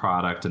finished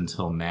product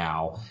until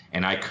now,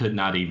 and I could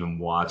not even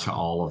watch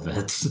all of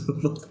it.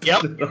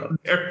 Yep.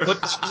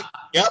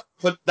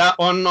 Put that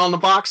one on the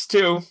box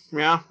too.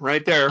 Yeah,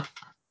 right there.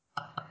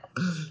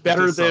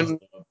 Better than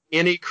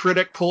any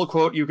critic pull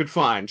quote you could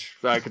find.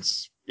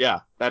 That's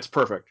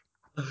perfect.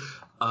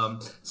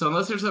 So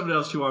unless there's something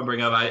else you want to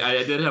bring up,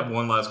 I did have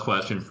one last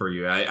question for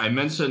you. I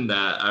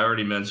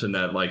already mentioned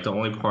that like the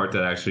only part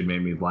that actually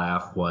made me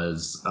laugh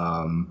was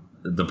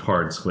the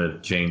parts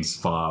with Jane's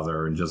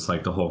father and just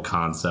like the whole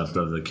concept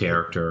of the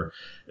character.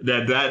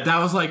 That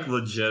was like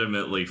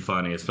legitimately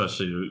funny,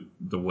 especially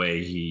the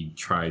way he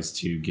tries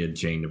to get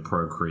Jane to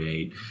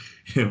procreate.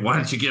 Why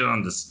don't you get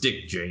on the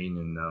stick, Jane?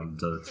 And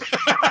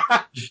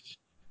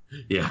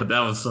yeah, that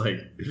was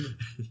like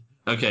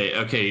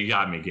okay, you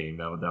got me, game.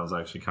 That was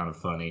actually kind of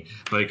funny,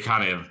 but it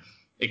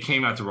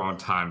came at the wrong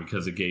time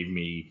because it gave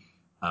me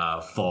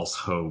false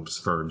hopes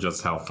for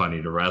just how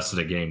funny the rest of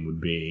the game would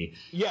be.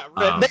 Yeah,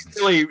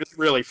 they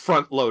really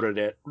front loaded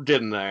it,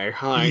 didn't they?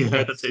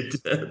 Yes, they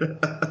did.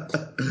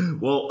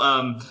 Well,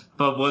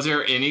 but was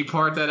there any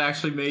part that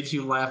actually made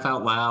you laugh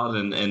out loud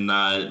and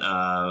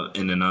not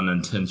in an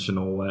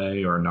unintentional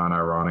way or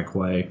non-ironic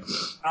way?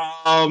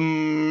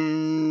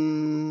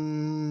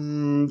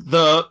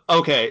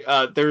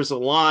 There's a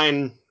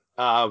line.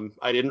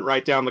 I didn't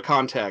write down the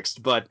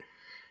context, but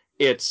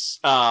it's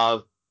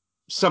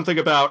something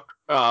about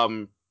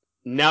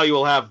now you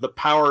will have the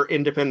power,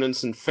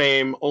 independence, and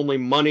fame only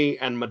money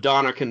and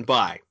Madonna can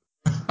buy.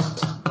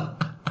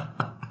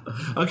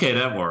 Okay,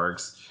 that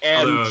works.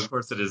 Although, of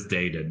course, it is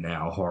dated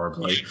now,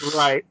 horribly.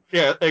 Right.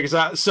 Yeah,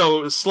 exactly.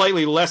 So,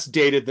 slightly less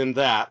dated than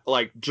that,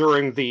 like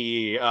during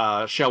the,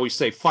 shall we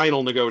say,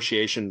 final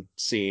negotiation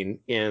scene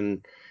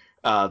in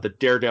the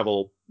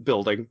Daredevil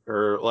building,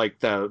 or like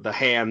the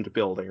Hand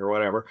building, or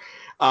whatever.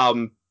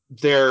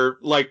 They're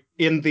like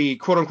in the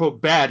quote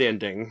unquote bad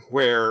ending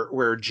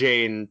where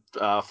Jane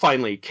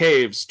finally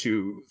caves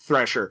to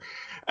Thresher,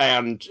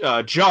 and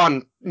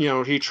John,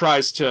 he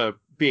tries to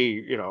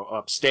be,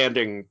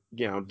 upstanding,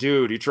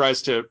 dude. He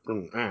tries to,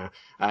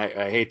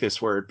 I hate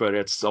this word, but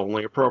it's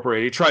only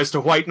appropriate. He tries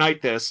to white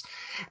knight this,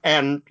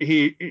 and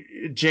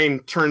Jane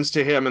turns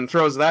to him and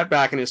throws that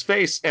back in his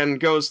face and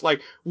goes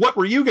like, "What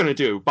were you gonna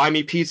do? Buy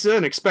me pizza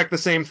and expect the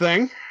same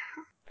thing?"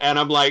 And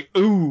I'm like,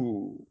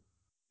 ooh.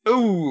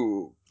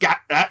 ooh,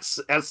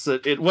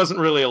 it wasn't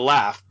really a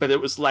laugh, but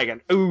it was like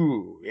an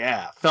ooh,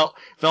 yeah. Felt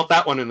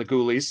that one in the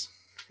Ghoulies.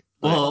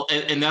 Well,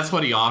 and that's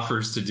what he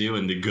offers to do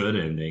in the good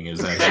ending is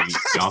that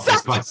he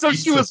offers by So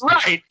she was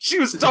right. She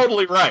was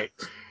totally right.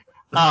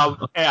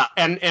 Yeah,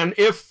 and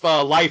if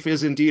life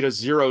is indeed a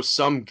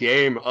zero-sum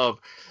game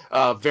of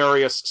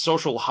various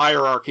social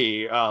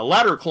hierarchy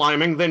ladder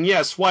climbing, then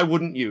yes, why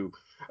wouldn't you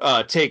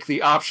take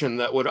the option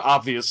that would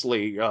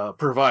obviously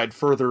provide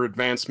further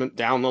advancement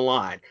down the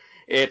line?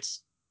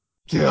 It's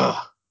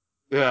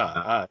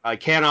I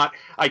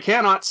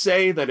cannot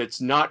say that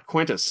it's not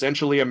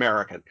quintessentially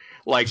American.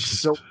 Like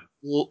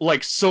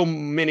so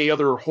many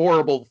other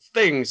horrible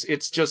things,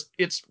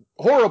 it's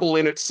horrible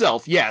in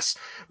itself, yes,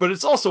 but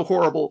it's also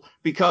horrible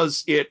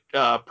because it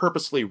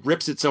purposely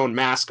rips its own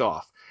mask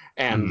off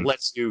and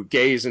lets you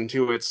gaze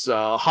into its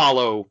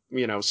hollow,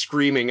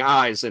 screaming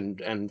eyes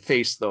and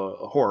face the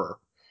horror.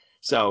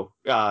 So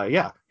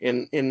yeah,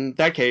 in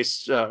that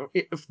case,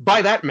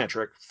 by that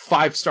metric,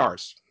 5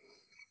 stars.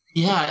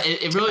 Yeah,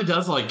 it really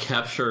does like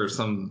capture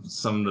some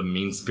of the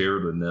mean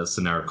spiritedness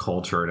in our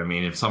culture. And I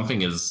mean, if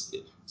something is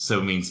so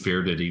mean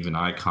spirited, even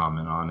I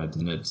comment on it,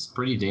 and it's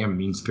pretty damn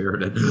mean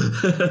spirited.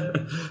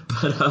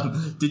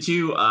 But did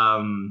you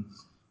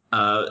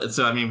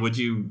so I mean, would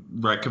you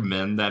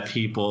recommend that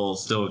people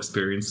still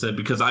experience it?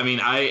 Because I mean,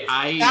 I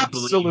believe that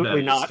Absolutely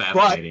it's not.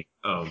 fascinating.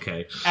 Oh,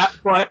 okay.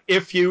 But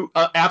if you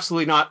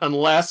absolutely not,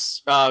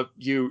 unless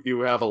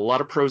you have a lot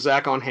of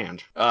Prozac on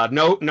hand.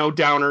 No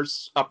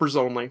downers, uppers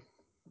only.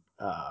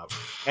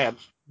 And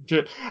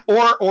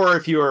or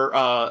if you're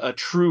a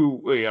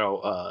true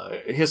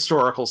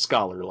historical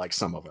scholar like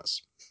some of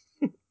us.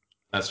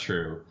 That's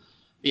true.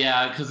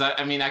 Yeah, because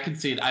I mean, I can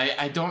see it.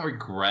 I don't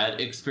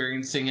regret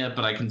experiencing it,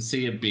 but I can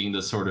see it being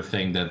the sort of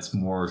thing that's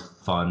more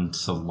fun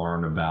to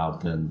learn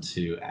about than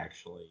to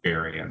actually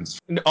experience.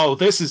 Oh,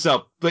 this is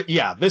a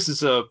this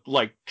is a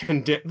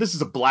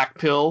black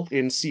pill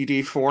in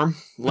CD form.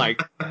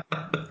 Like,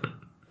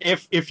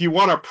 if you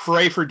want to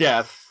pray for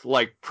death,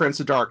 like Prince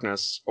of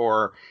Darkness,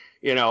 or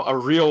a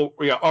real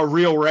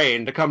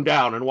rain to come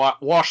down and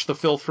wash the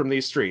filth from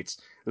these streets,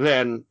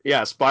 then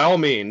yes, by all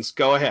means,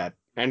 go ahead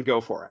and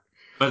go for it.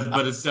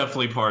 But it's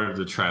definitely part of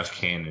the trash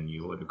canon.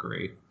 You would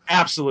agree?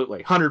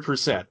 Absolutely,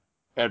 100%.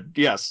 And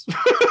yes,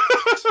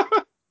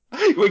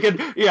 you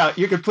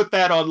could put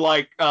that on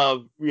like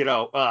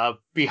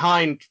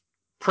behind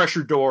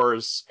pressure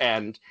doors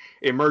and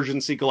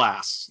emergency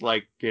glass,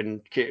 like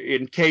in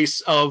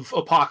case of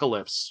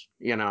apocalypse.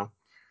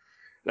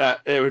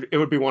 That it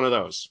would be one of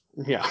those.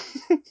 Yeah.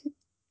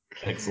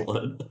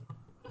 Excellent.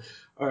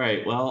 All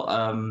right. Well,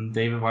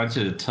 David, why don't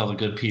you tell the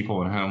good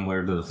people at home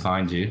where to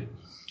find you?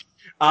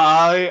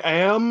 I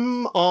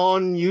am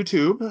on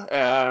YouTube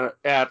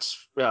at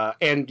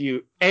and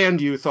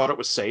you thought it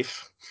was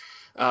safe.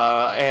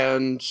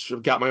 And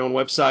I've got my own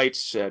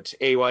website at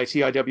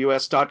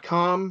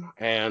aytiws.com,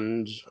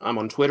 and I'm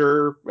on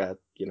Twitter at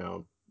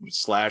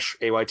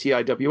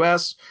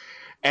 /aytiws.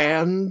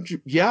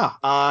 And yeah,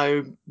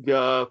 I'm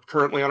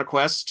currently on a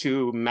quest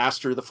to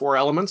master the 4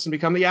 elements and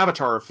become the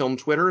avatar of film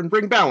Twitter and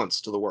bring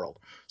balance to the world.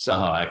 So,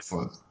 oh,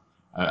 excellent.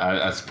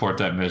 I support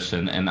that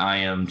mission, and I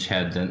am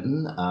Chad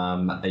Denton.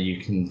 You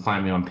can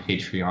find me on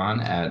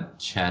Patreon at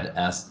Chad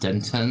S.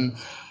 Denton,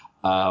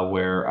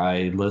 where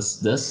I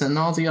list this and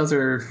all the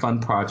other fun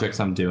projects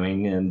I'm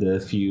doing. And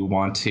if you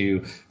want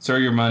to throw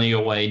your money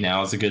away,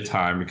 now is a good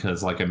time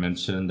because, like I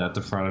mentioned at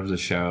the front of the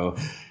show,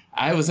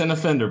 I was in a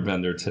fender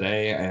bender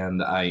today,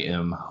 and I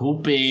am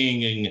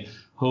hoping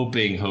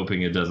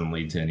it doesn't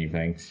lead to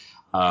anything.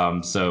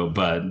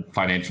 But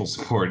financial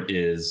support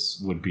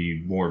would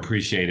be more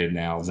appreciated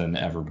now than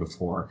ever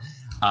before.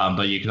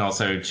 But you can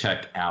also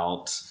check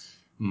out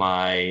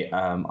my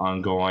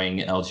ongoing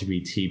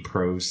LGBT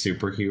pro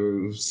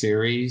superhero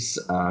series,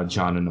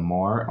 John and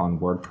Amar, on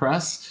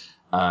WordPress.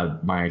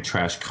 My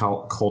trash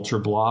culture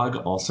blog,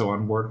 also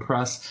on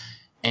WordPress.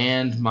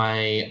 And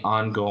my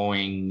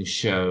ongoing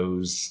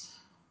shows,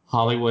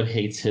 Hollywood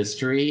Hates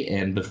History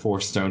and Before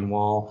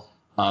Stonewall,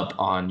 up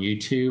on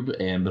YouTube.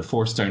 And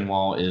Before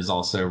Stonewall is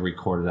also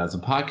recorded as a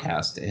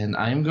podcast. And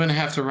I am going to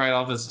have to write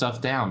all this stuff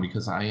down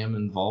because I am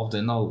involved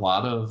in a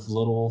lot of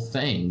little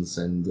things,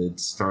 and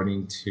it's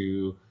starting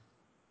to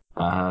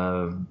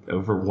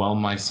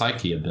overwhelm my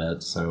psyche a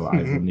bit. So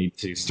I will need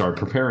to start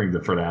preparing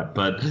for that.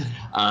 But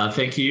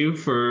thank you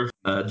for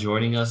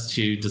joining us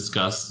to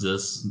discuss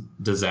this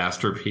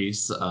disaster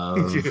piece of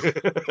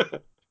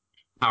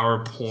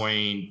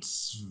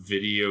PowerPoint,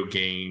 video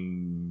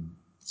game,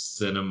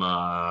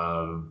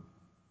 cinema,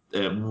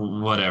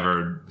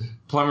 whatever.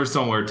 Plumbers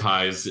Don't Wear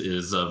Ties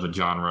is of a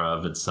genre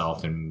of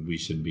itself, and we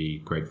should be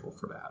grateful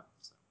for that.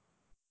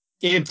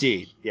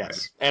 Indeed,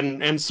 yes.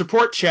 And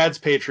support Chad's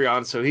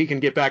Patreon so he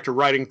can get back to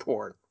writing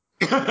porn.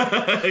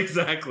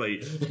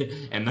 Exactly.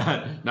 And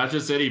not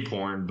just any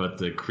porn, but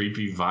the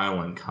creepy,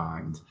 violent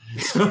kind.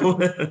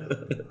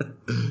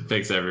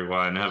 Thanks,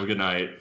 everyone. Have a good night.